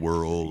nether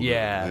world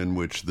Yeah. in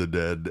which the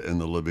dead and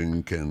the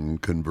living can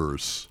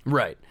converse.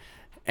 Right.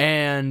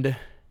 And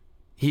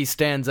he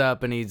stands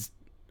up and he's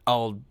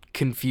all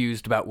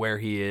confused about where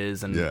he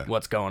is and Yeah.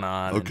 what's going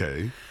on. and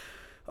Okay.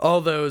 all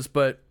those,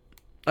 but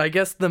I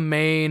guess the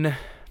main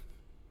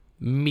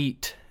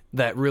meat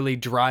that really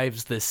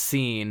drives this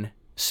scene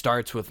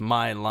starts with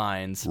my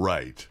lines.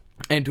 Right.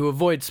 And to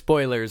avoid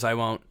spoilers, I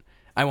won't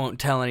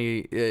tell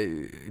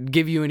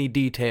give you any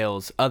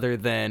details other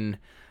than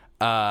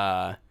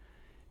I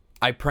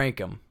prank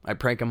him. I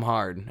prank him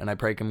hard and I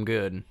prank him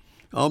good.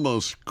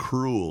 Almost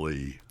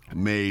cruelly,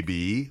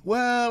 maybe.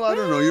 Well, I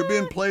don't know. You're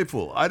being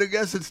playful. I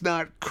guess it's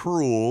not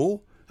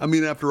cruel. I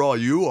mean, after all,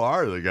 you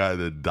are the guy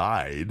that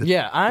died.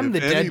 Yeah, I'm If the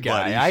dead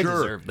anybody, guy. I sure.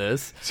 deserve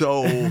this.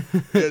 So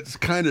it's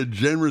kind of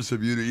generous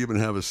of you to even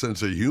have a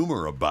sense of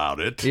humor about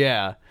it,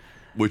 Yeah.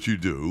 which you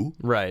do.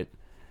 Right.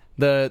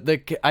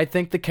 I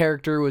think the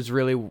character was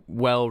really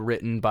well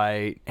written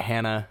by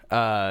Hannah.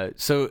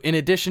 So in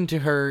addition to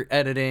her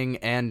editing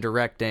and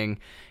directing,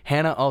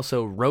 Hannah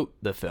also wrote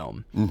the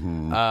film.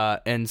 Mm-hmm.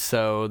 And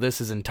so this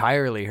is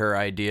entirely her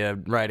idea,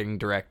 writing,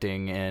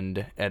 directing,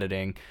 and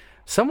editing.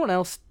 Someone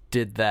else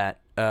did that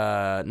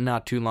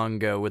not too long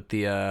ago with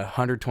the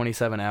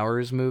 127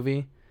 Hours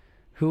movie.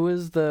 Who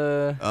was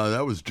the...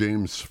 That was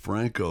James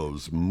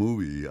Franco's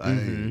movie.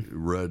 I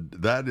read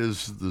that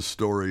is the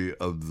story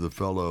of the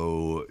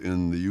fellow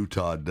in the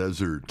Utah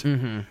desert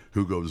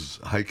who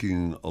goes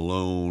hiking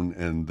alone,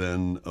 and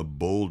then a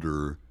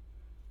boulder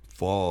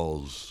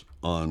falls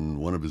on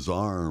one of his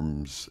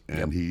arms,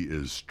 and he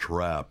is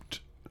trapped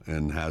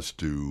and has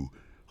to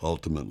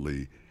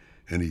ultimately,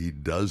 and he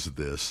does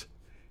this.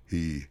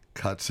 He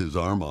cuts his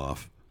arm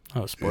off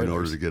Oh, spoilers. in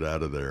order to get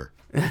out of there.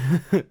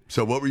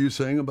 So what were you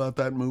saying about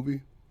that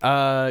movie?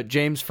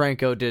 James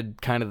Franco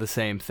did kind of the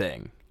same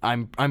thing.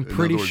 I'm In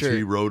pretty other words, sure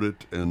he wrote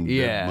it and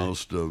Yeah. did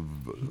most of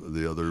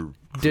the other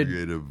Did-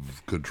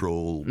 creative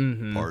control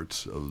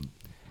parts of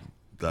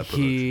that production.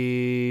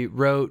 he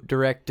wrote,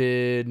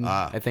 directed.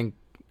 I think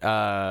he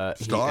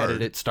Starred.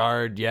 edited,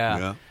 starred.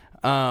 Yeah.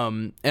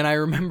 And I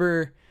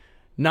remember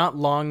not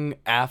long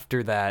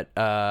after that,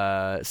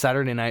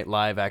 Saturday Night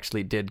Live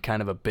actually did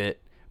kind of a bit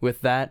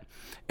with that,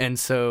 and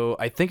so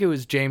I think it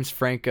was James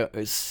Franco.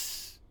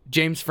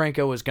 James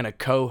Franco was going to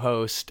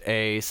co-host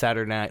a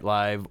Saturday Night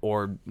Live,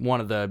 or one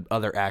of the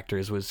other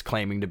actors was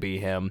claiming to be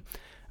him.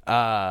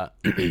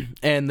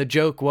 And the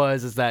joke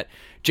is that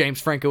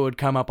James Franco would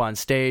come up on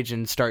stage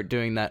and start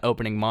doing that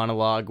opening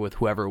monologue with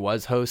whoever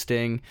was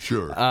hosting.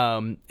 Sure.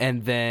 And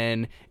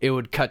then it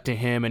would cut to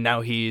him, and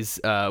now he's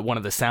one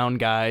of the sound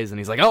guys, and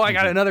he's like, "Oh, I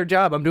got another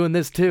job. I'm doing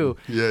this too."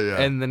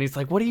 Yeah. And then he's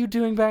like, "What are you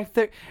doing back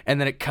there?"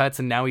 And then it cuts,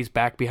 and now he's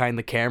back behind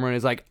the camera, and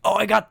he's like, "Oh,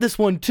 I got this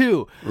one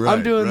too.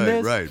 I'm doing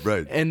this."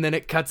 Right. And then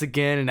it cuts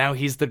again, and now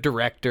he's the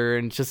director,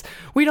 and it's just,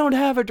 "We don't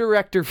have a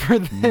director for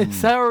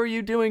this. How are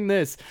you doing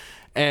this?"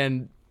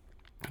 And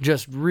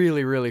just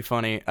really, really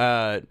funny.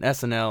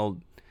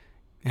 SNL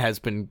has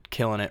been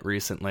killing it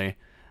recently.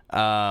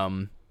 I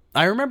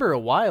remember a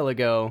while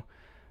ago,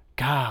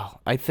 God,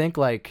 I think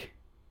like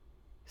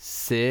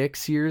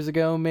 6 years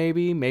ago,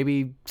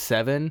 maybe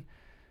 7.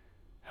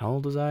 How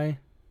old was I?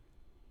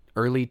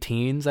 Early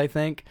teens, I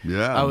think.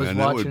 Yeah, I was man,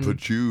 watching... that would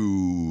put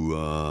you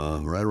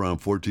right around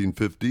 14,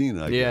 15,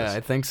 I Yeah, guess. I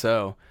think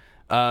so.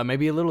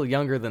 Maybe a little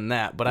younger than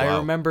that. But I Wow.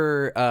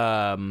 remember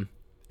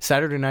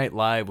Saturday Night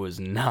Live was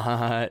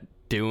not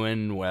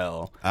doing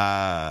well.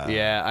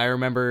 Yeah, I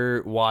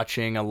remember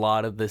watching a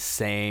lot of the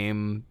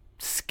same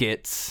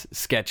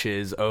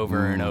sketches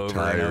over and over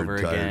and over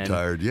again.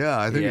 Tired. Yeah,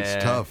 I think Yeah.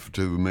 it's tough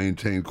to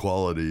maintain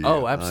quality Oh,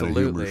 on a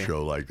absolutely. humor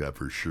show like that,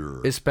 for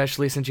sure.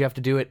 Especially since you have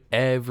to do it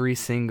every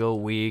single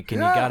week,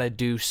 and Yeah. you got to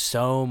do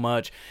so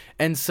much.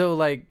 And so,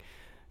 like,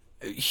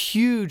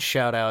 huge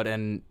shout out,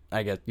 and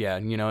I guess, yeah,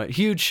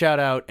 huge shout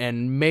out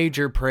and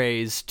major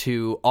praise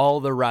to all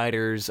the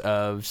writers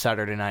of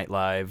Saturday Night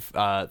Live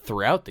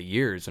throughout the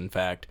years, in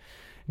fact,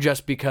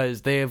 just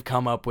because they have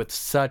come up with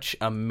such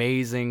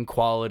amazing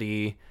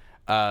quality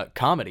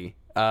comedy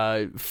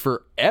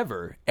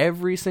forever,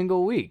 every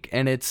single week.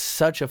 And it's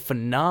such a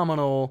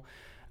phenomenal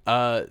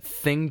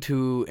thing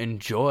to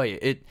enjoy.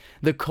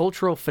 The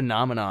cultural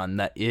phenomenon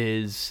that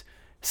is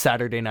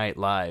Saturday Night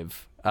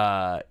Live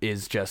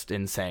is just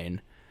insane.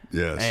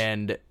 Yes.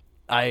 And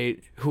I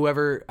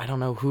don't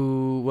know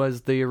who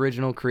was the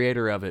original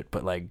creator of it,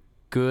 but like,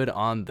 good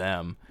on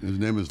them. His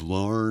name is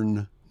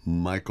Lorne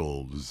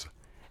Michaels.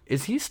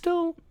 Is he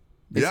still?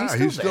 He's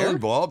still there?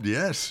 involved.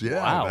 Yes,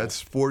 yeah. Wow.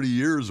 That's 40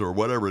 years or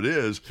whatever it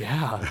is.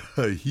 Yeah.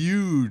 A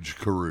huge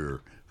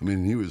career. I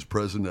mean, he was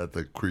present at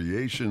the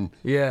creation.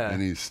 Yeah.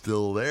 And he's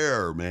still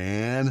there,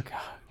 man.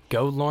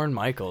 Go Lorne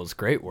Michaels.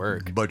 Great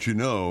work. But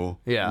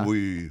Yeah.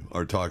 we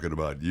are talking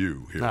about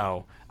you here.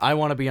 No, I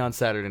want to be on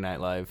Saturday Night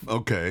Live.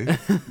 Okay,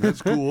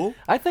 that's cool.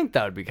 I think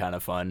that would be kind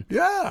of fun.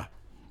 Yeah.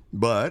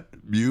 But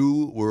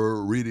you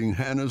were reading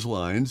Hannah's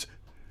lines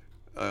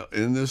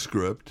in this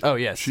script. Oh,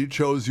 yes. She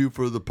chose you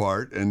for the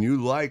part, and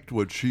you liked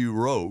what she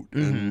wrote.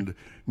 Mm-hmm. And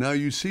now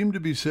you seem to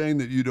be saying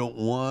that you don't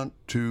want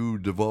to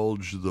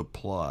divulge the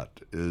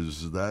plot.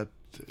 Is that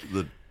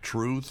the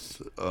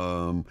truth?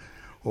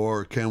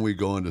 Or can we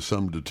go into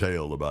some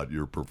detail about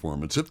your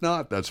performance? If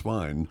not, that's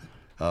fine.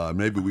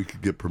 Maybe we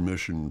could get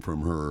permission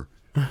from her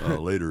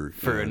later.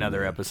 For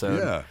another episode.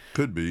 Yeah,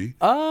 could be.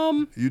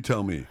 You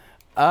tell me.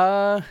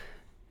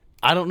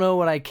 I don't know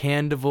what I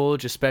can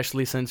divulge,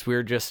 especially since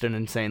we're just an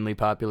insanely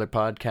popular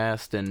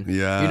podcast, and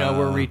Yeah.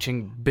 we're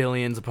reaching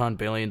billions upon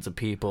billions of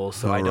people.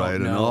 So I All don't right,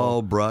 know. and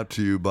all brought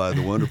to you by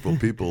the wonderful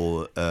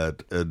people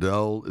at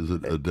Adele. Is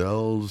it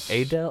Adele's?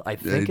 Adele? I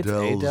think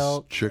Adele's it's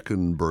Adele.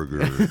 Chicken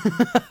Burger.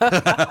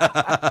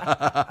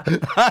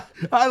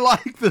 I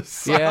like the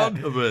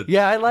sound of it.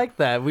 Yeah, I like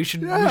that. We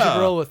should Yeah.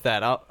 roll with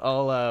that.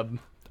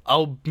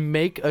 I'll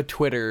make a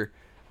Twitter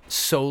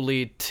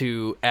solely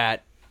to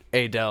at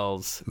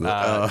Adele's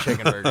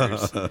Chicken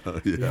Burgers.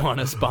 You want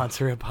to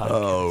sponsor a podcast?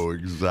 Oh,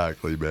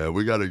 exactly, man.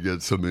 We got to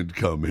get some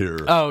income here.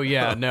 Oh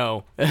yeah,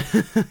 no.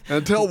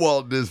 Until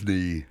Walt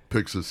Disney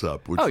picks us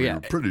up, which yeah.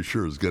 we're pretty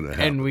sure is going to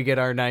happen. And we get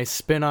our nice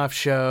spin-off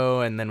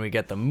show, and then we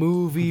get the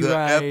movie the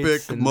rights.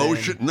 epic and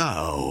motion.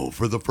 Now,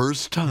 for the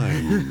first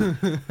time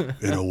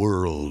in a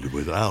world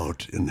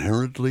without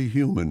inherently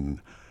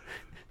human.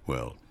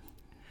 Well,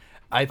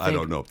 I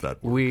don't know if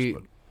that works.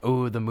 But.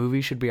 The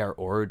movie should be our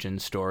origin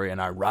story and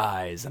our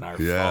rise and our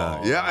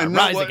fall. Yeah, our and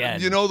rise what,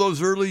 again.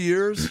 those early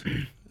years,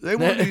 they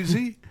weren't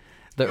easy.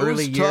 The It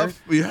early was year.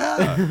 tough.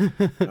 Yeah,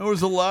 there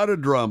was a lot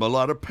of drama, a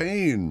lot of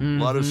pain,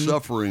 a lot of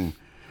suffering,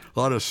 a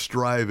lot of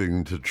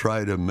striving to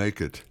try to make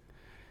it,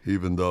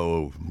 even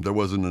though there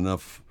wasn't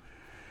enough.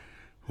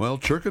 Well,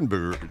 chicken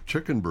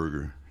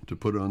burger to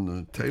put on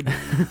the table.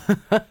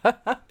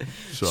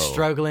 So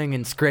Struggling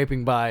and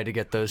scraping by to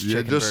get those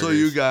chicken just so burgers.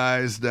 you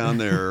guys down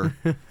there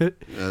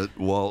at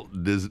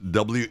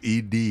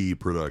WED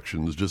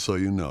Productions, just so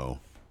you know,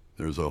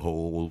 there's a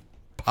whole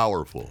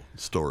powerful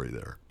story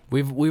there.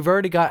 We've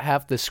already got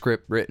half the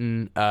script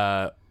written,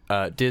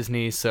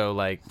 Disney. So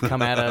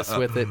come at us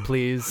with it,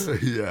 please.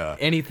 Yeah.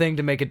 Anything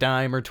to make a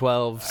dime or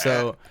 12.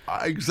 So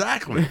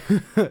Exactly.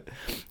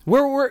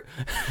 we're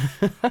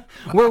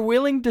we're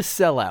willing to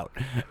sell out.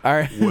 All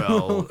right.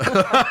 Well,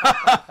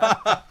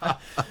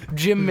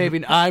 Jim,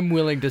 maybe I'm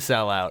willing to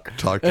sell out.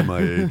 talk to my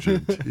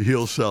agent.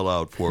 He'll sell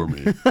out for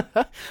me.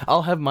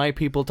 I'll have my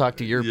people talk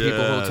to your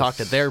people who'll talk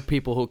to Yes. their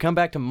people who'll come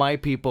back to my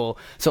people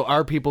so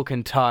our people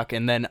can talk,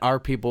 and then our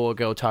people will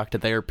go talk to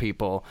their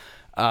people.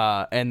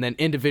 And then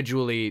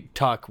individually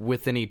talk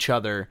within each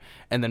other,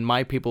 and then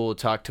my people will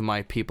talk to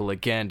my people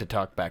again to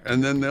talk back to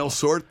And then they'll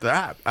sort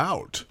that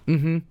out.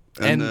 Mm-hmm.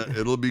 And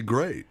it'll be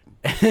great.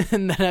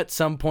 and then at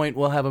some point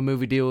we'll have a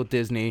movie deal with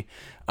Disney,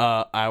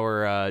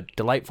 our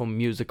delightful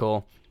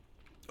musical.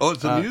 Oh,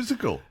 it's a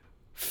musical.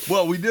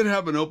 Well, we did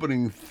have an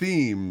opening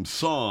theme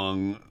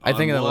song. I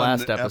think on in the one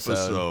last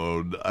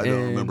episode. I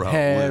don't remember how it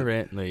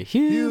went. Inherently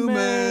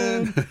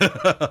human.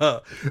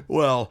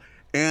 Well,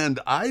 and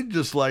I'd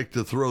just like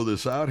to throw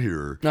this out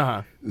here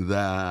Uh-huh.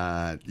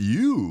 that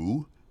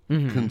you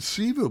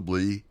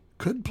conceivably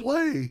could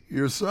play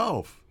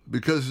yourself,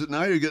 because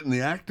now you're getting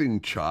the acting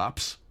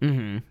chops.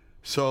 Mm-hmm.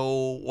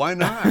 So why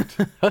not?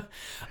 I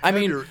Have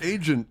mean, your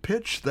agent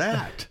pitch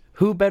that.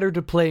 who better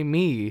to play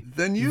me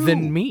Than you.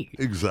 Than me.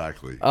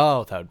 Exactly.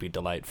 Oh, that would be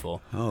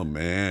delightful. Oh,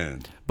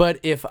 man. But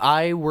if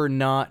I were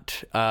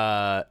not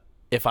the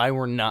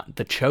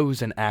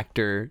chosen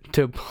actor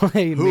to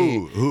play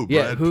me, Who?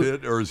 Yeah, Brad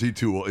Pitt? Or is he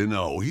too old?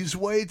 No, he's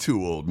way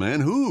too old,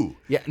 man. Who?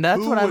 Yeah,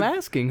 that's what I'm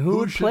asking. Who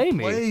would should play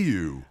me? play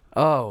you?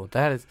 Oh,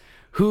 that is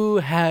who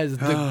has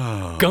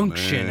the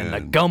gumption and the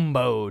man.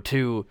 gumbo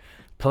to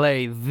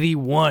play the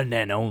one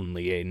and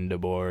only Aiden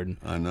DeBoard.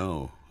 I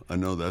know. I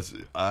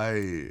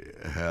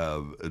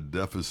have a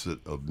deficit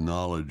of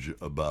knowledge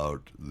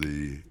about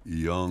the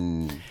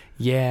young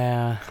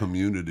Yeah.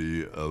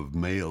 community of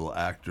male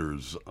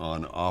actors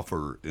on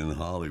offer in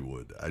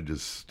Hollywood.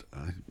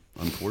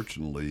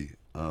 Unfortunately,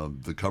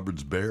 the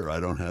cupboard's bare. I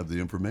don't have the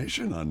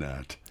information on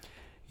that.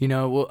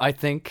 Well, I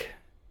think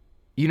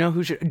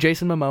who should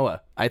Jason Momoa.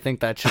 I think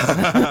that should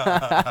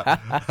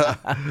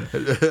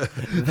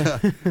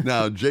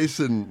Now,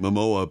 Jason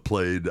Momoa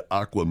played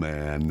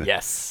Aquaman.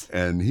 Yes.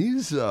 And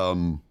he's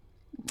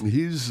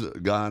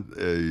got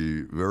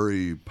a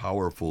very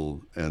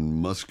powerful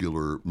and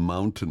muscular,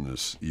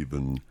 mountainous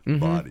even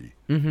body.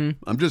 Mm-hmm.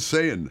 I'm just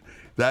saying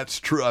that's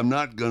true. I'm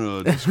not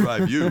going to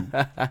describe you.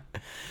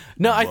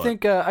 No, I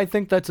think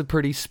that's a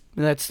pretty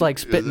that's like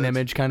spitting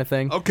image kind of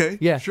thing. Okay.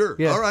 Yeah. Sure.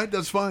 Yeah. All right.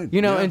 That's fine.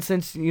 Yeah. Yeah. And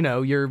since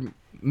you're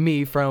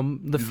me from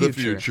the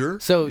future. future.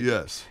 So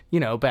yes.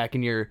 back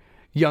in your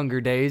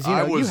younger days. You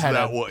I know, was you had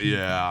that a one.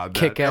 Yeah, that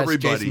kick-ass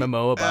everybody, Jason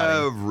Momoa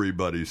body.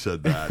 everybody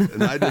said that,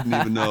 and I didn't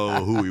even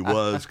know who he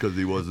was because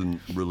he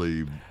wasn't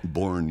really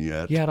born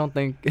yet. Yeah, I don't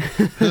think.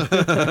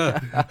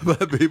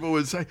 But people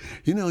would say,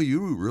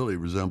 you really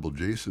resemble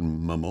Jason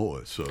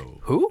Momoa. So,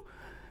 Who?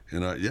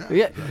 yeah,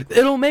 Yeah, exactly.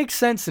 it'll make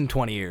sense in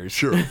 20 years.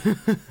 Sure,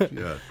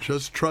 yeah,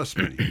 just trust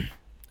me.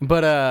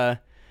 But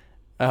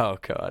oh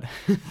god.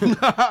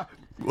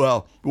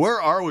 Well,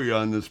 where are we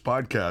on this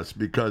podcast?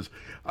 Because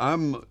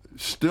I'm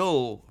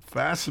still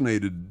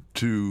fascinated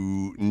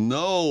to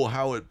know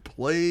how it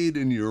played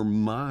in your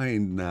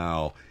mind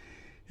now.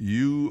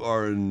 You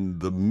are in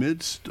the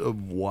midst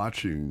of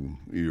watching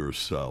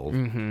yourself.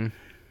 Mm-hmm.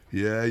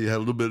 Yeah, you had a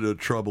little bit of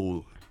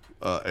trouble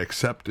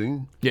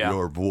accepting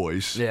your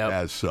voice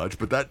as such,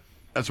 but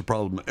that's a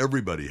problem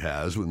everybody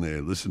has when they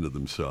listen to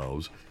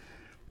themselves.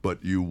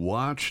 But you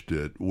watched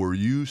it. Were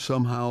you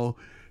somehow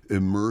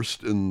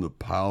immersed in the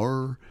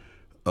power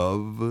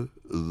of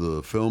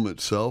the film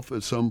itself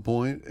at some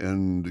point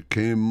and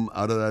came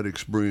out of that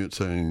experience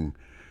saying,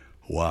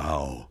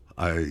 wow,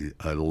 I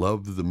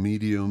love the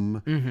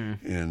medium,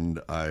 and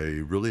I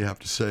really have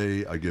to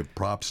say I give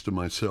props to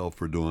myself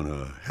for doing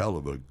a hell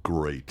of a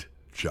great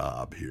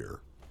job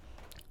here.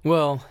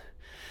 Well,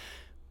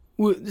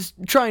 just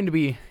trying to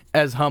be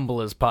as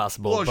humble as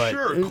possible. Well, but,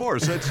 sure, of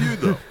course, that's you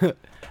though.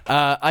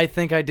 I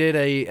think I did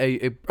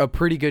a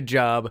pretty good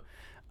job.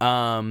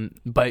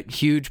 But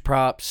huge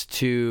props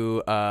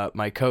to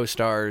my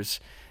co-stars.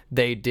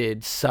 They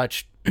did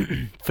such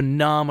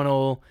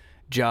phenomenal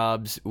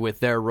jobs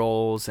with their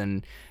roles,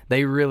 and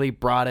they really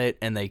brought it,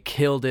 and they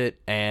killed it,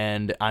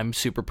 and I'm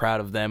super proud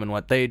of them and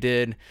what they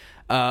did.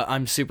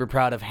 I'm super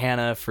proud of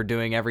Hannah for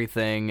doing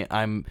everything.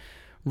 I'm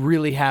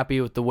really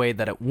happy with the way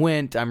that it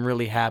went. I'm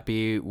really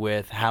happy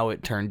with how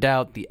it turned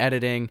out, the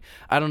editing.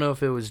 I don't know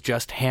if it was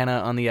just Hannah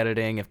on the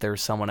editing, if there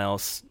was someone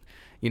else,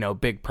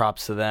 big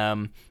props to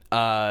them.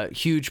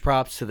 Huge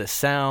props to the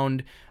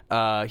sound,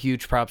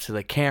 huge props to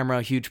the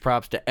camera, huge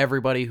props to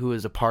everybody who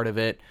was a part of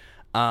it.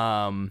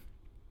 And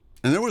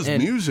there was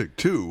music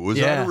too. Was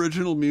that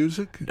original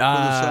music for the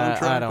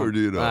soundtrack, or do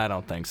you know? I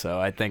don't think so.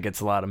 I think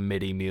it's a lot of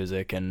MIDI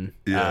music and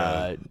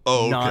okay.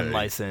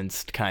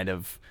 non-licensed kind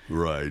of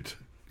right.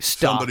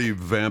 stock. Somebody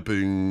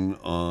vamping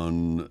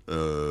on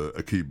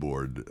a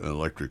keyboard, an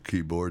electric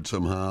keyboard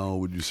somehow,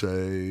 would you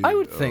say? I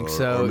would think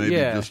so, Or maybe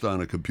yeah. just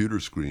on a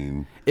computer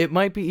screen. It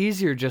might be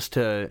easier just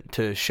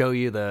to show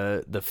you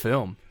the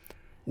film.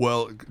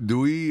 Well,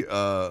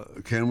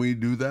 can we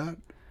do that?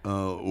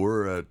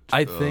 We're at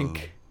I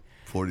think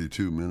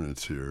 42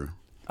 minutes here.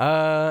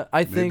 I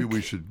Maybe think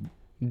we should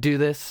do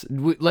this.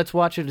 Let's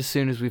watch it as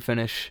soon as we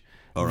finish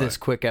this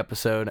quick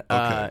episode.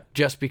 Okay.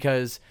 Just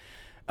because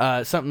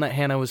something that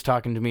Hannah was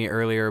talking to me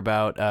earlier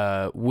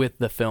about with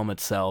the film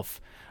itself.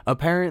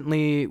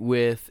 Apparently,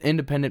 with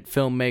independent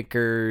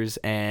filmmakers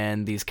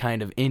and these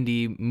kind of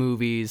indie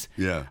movies,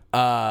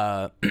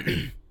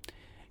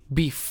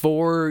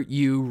 before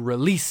you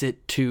release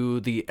it to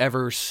the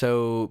ever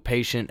so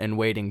patient and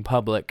waiting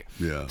public,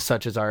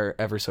 such as our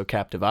ever so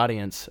captive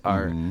audience,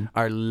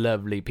 our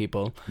lovely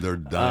people, they're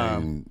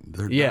dying.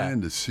 They're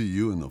dying to see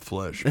you in the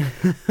flesh.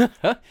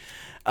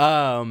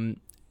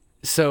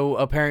 So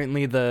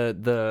apparently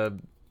the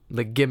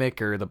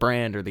gimmick or the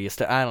brand or the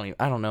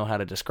I don't know how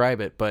to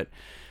describe it, but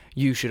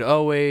you should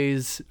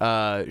always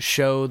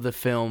show the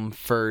film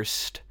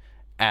first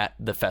at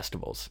the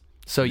festivals.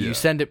 So you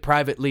send it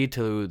privately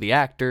to the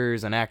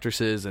actors and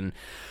actresses and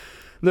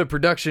the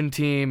production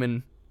team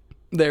and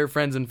their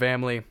friends and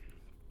family,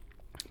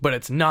 but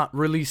it's not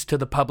released to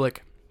the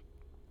public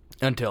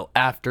until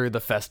after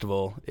the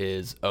festival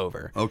is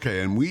over.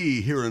 Okay, and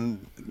we here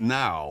and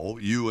now,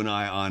 you and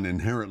I on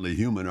Inherently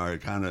Human, are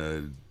kind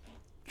of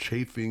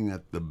chafing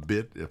at the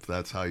bit, if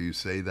that's how you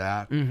say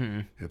that.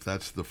 If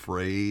that's the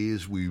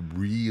phrase. We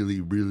really,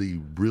 really,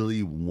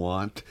 really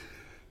want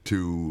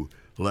to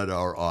let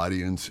our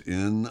audience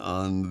in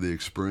on the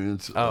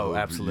experience of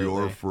absolutely.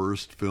 your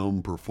first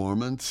film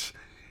performance.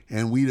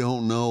 And we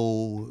don't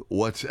know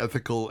what's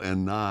ethical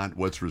and not,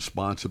 what's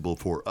responsible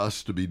for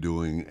us to be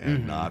doing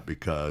and not,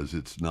 because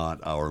it's not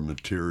our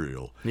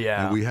material.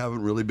 Yeah. And we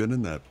haven't really been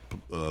in that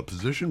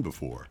position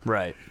before.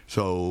 Right.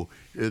 So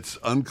it's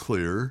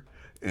unclear.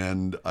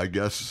 And I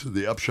guess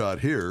the upshot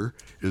here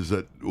is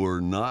that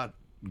we're not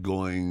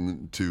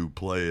going to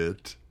play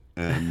it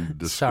and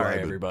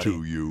describe it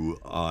to you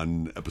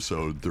on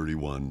episode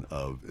 31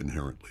 of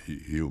Inherently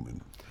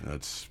Human.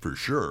 That's for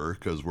sure,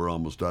 because we're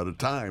almost out of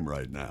time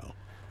right now.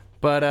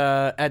 But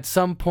at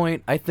some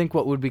point, I think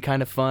what would be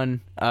kind of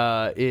fun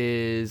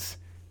is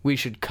we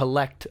should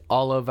collect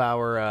all of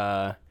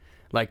our,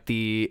 like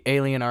the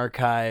Alien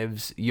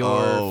Archives,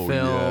 your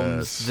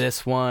films,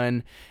 this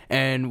one,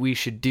 and we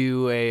should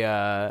do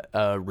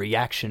a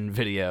reaction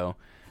video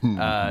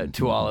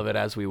to all of it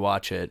as we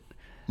watch it.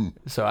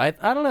 So I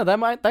don't know,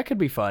 that could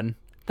be fun.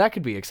 That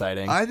could be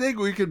exciting. I think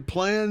we could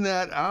plan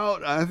that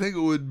out. I think it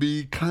would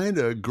be kind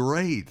of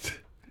great.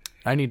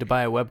 I need to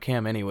buy a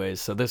webcam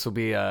anyways, so this will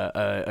be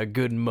a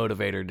good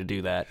motivator to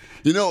do that.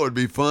 You know what would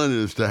be fun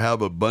is to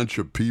have a bunch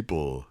of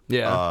people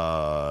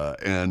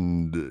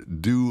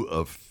and do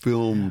a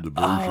filmed version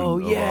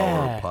of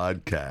our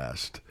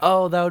podcast.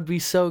 Oh, that would be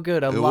so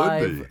good. A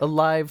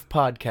live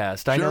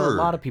podcast. I know a Sure.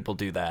 lot of people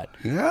do that.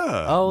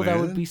 Yeah. Oh, that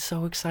man. would be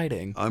so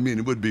exciting. I mean,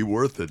 it would be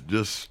worth it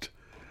just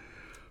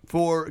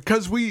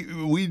because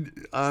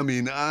I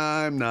mean,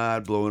 I'm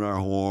not blowing our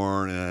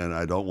horn and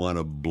I don't want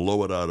to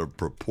blow it out of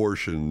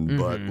proportion,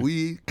 but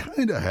we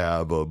kind of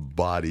have a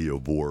body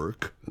of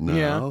work now.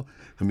 Yeah.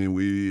 I mean,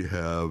 we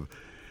have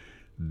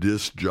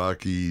disc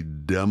jockey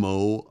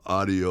demo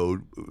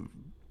audio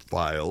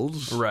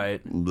files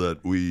Right. that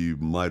we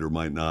might or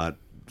might not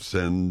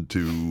send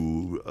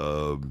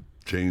to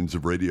chains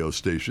of radio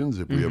stations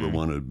if we ever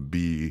want to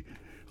be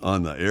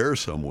on the air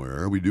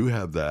somewhere. We do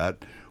have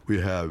that.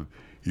 We have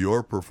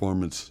your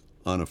performance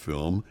on a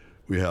film.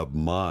 We have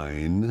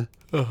mine.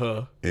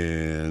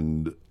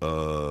 And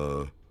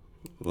well,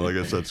 I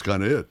guess that's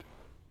kind of it.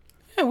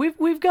 Yeah,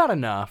 we've got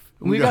enough.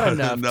 We got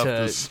got enough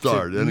to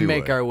start anyway.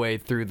 Make our way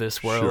through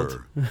this world.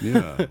 Sure.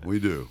 Yeah, we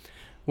do.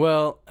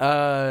 Well,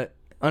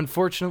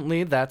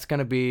 unfortunately, that's going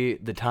to be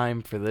the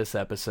time for this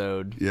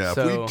episode. Yeah,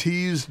 So,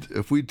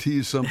 if we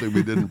teased something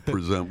we didn't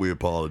present, we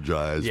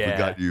apologize. Yeah. We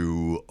got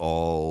you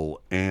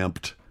all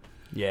amped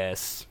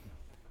yes.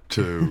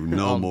 to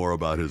know more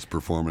about his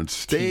performance.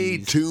 Stay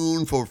Tease.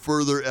 tuned for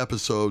further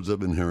episodes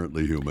of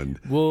Inherently Human.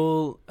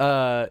 We'll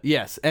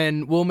yes,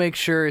 and we'll make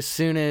sure as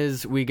soon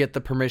as we get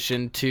the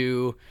permission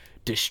to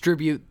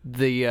distribute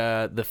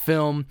the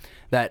film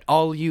that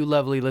all you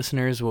lovely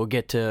listeners will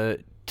get to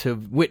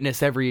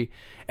witness every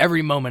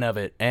moment of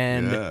it,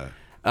 and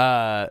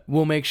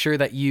we'll make sure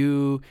that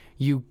you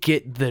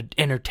get the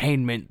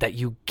entertainment, that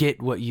you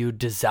get what you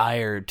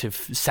desire to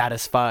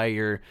satisfy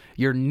your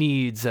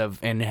needs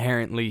of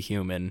Inherently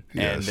Human.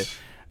 Yes.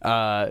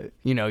 And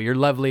your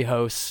lovely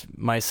hosts,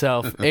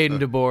 myself, Aiden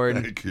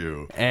DeBoard. Thank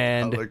you.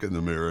 And I look in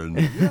the mirror and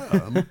yeah,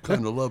 I'm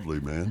kind of lovely,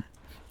 man.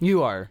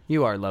 You are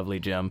lovely,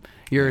 Jim.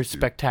 You're a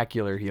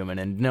spectacular human,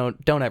 and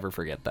don't ever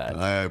forget that.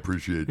 I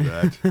appreciate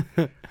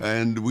that.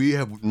 And we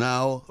have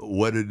now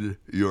whetted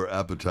your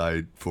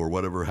appetite for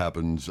whatever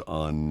happens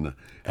on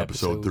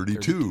episode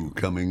 32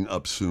 coming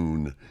up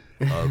soon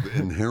of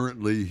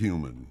Inherently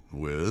Human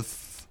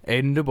with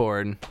Aiden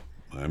DeBoard.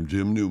 I'm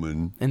Jim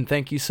Newman. And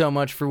thank you so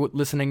much for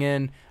listening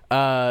in.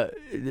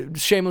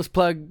 Shameless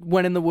plug,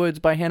 When in the Woods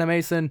by Hannah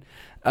Mason.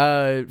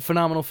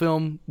 Phenomenal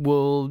film.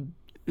 We'll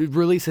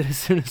release it as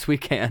soon as we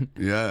can.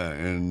 Yeah,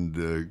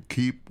 and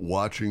keep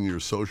watching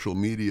your social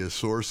media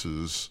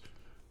sources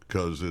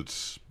because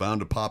it's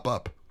bound to pop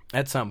up.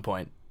 At some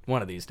point,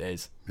 one of these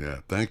days. Yeah,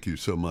 thank you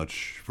so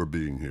much for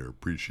being here.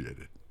 Appreciate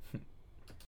it.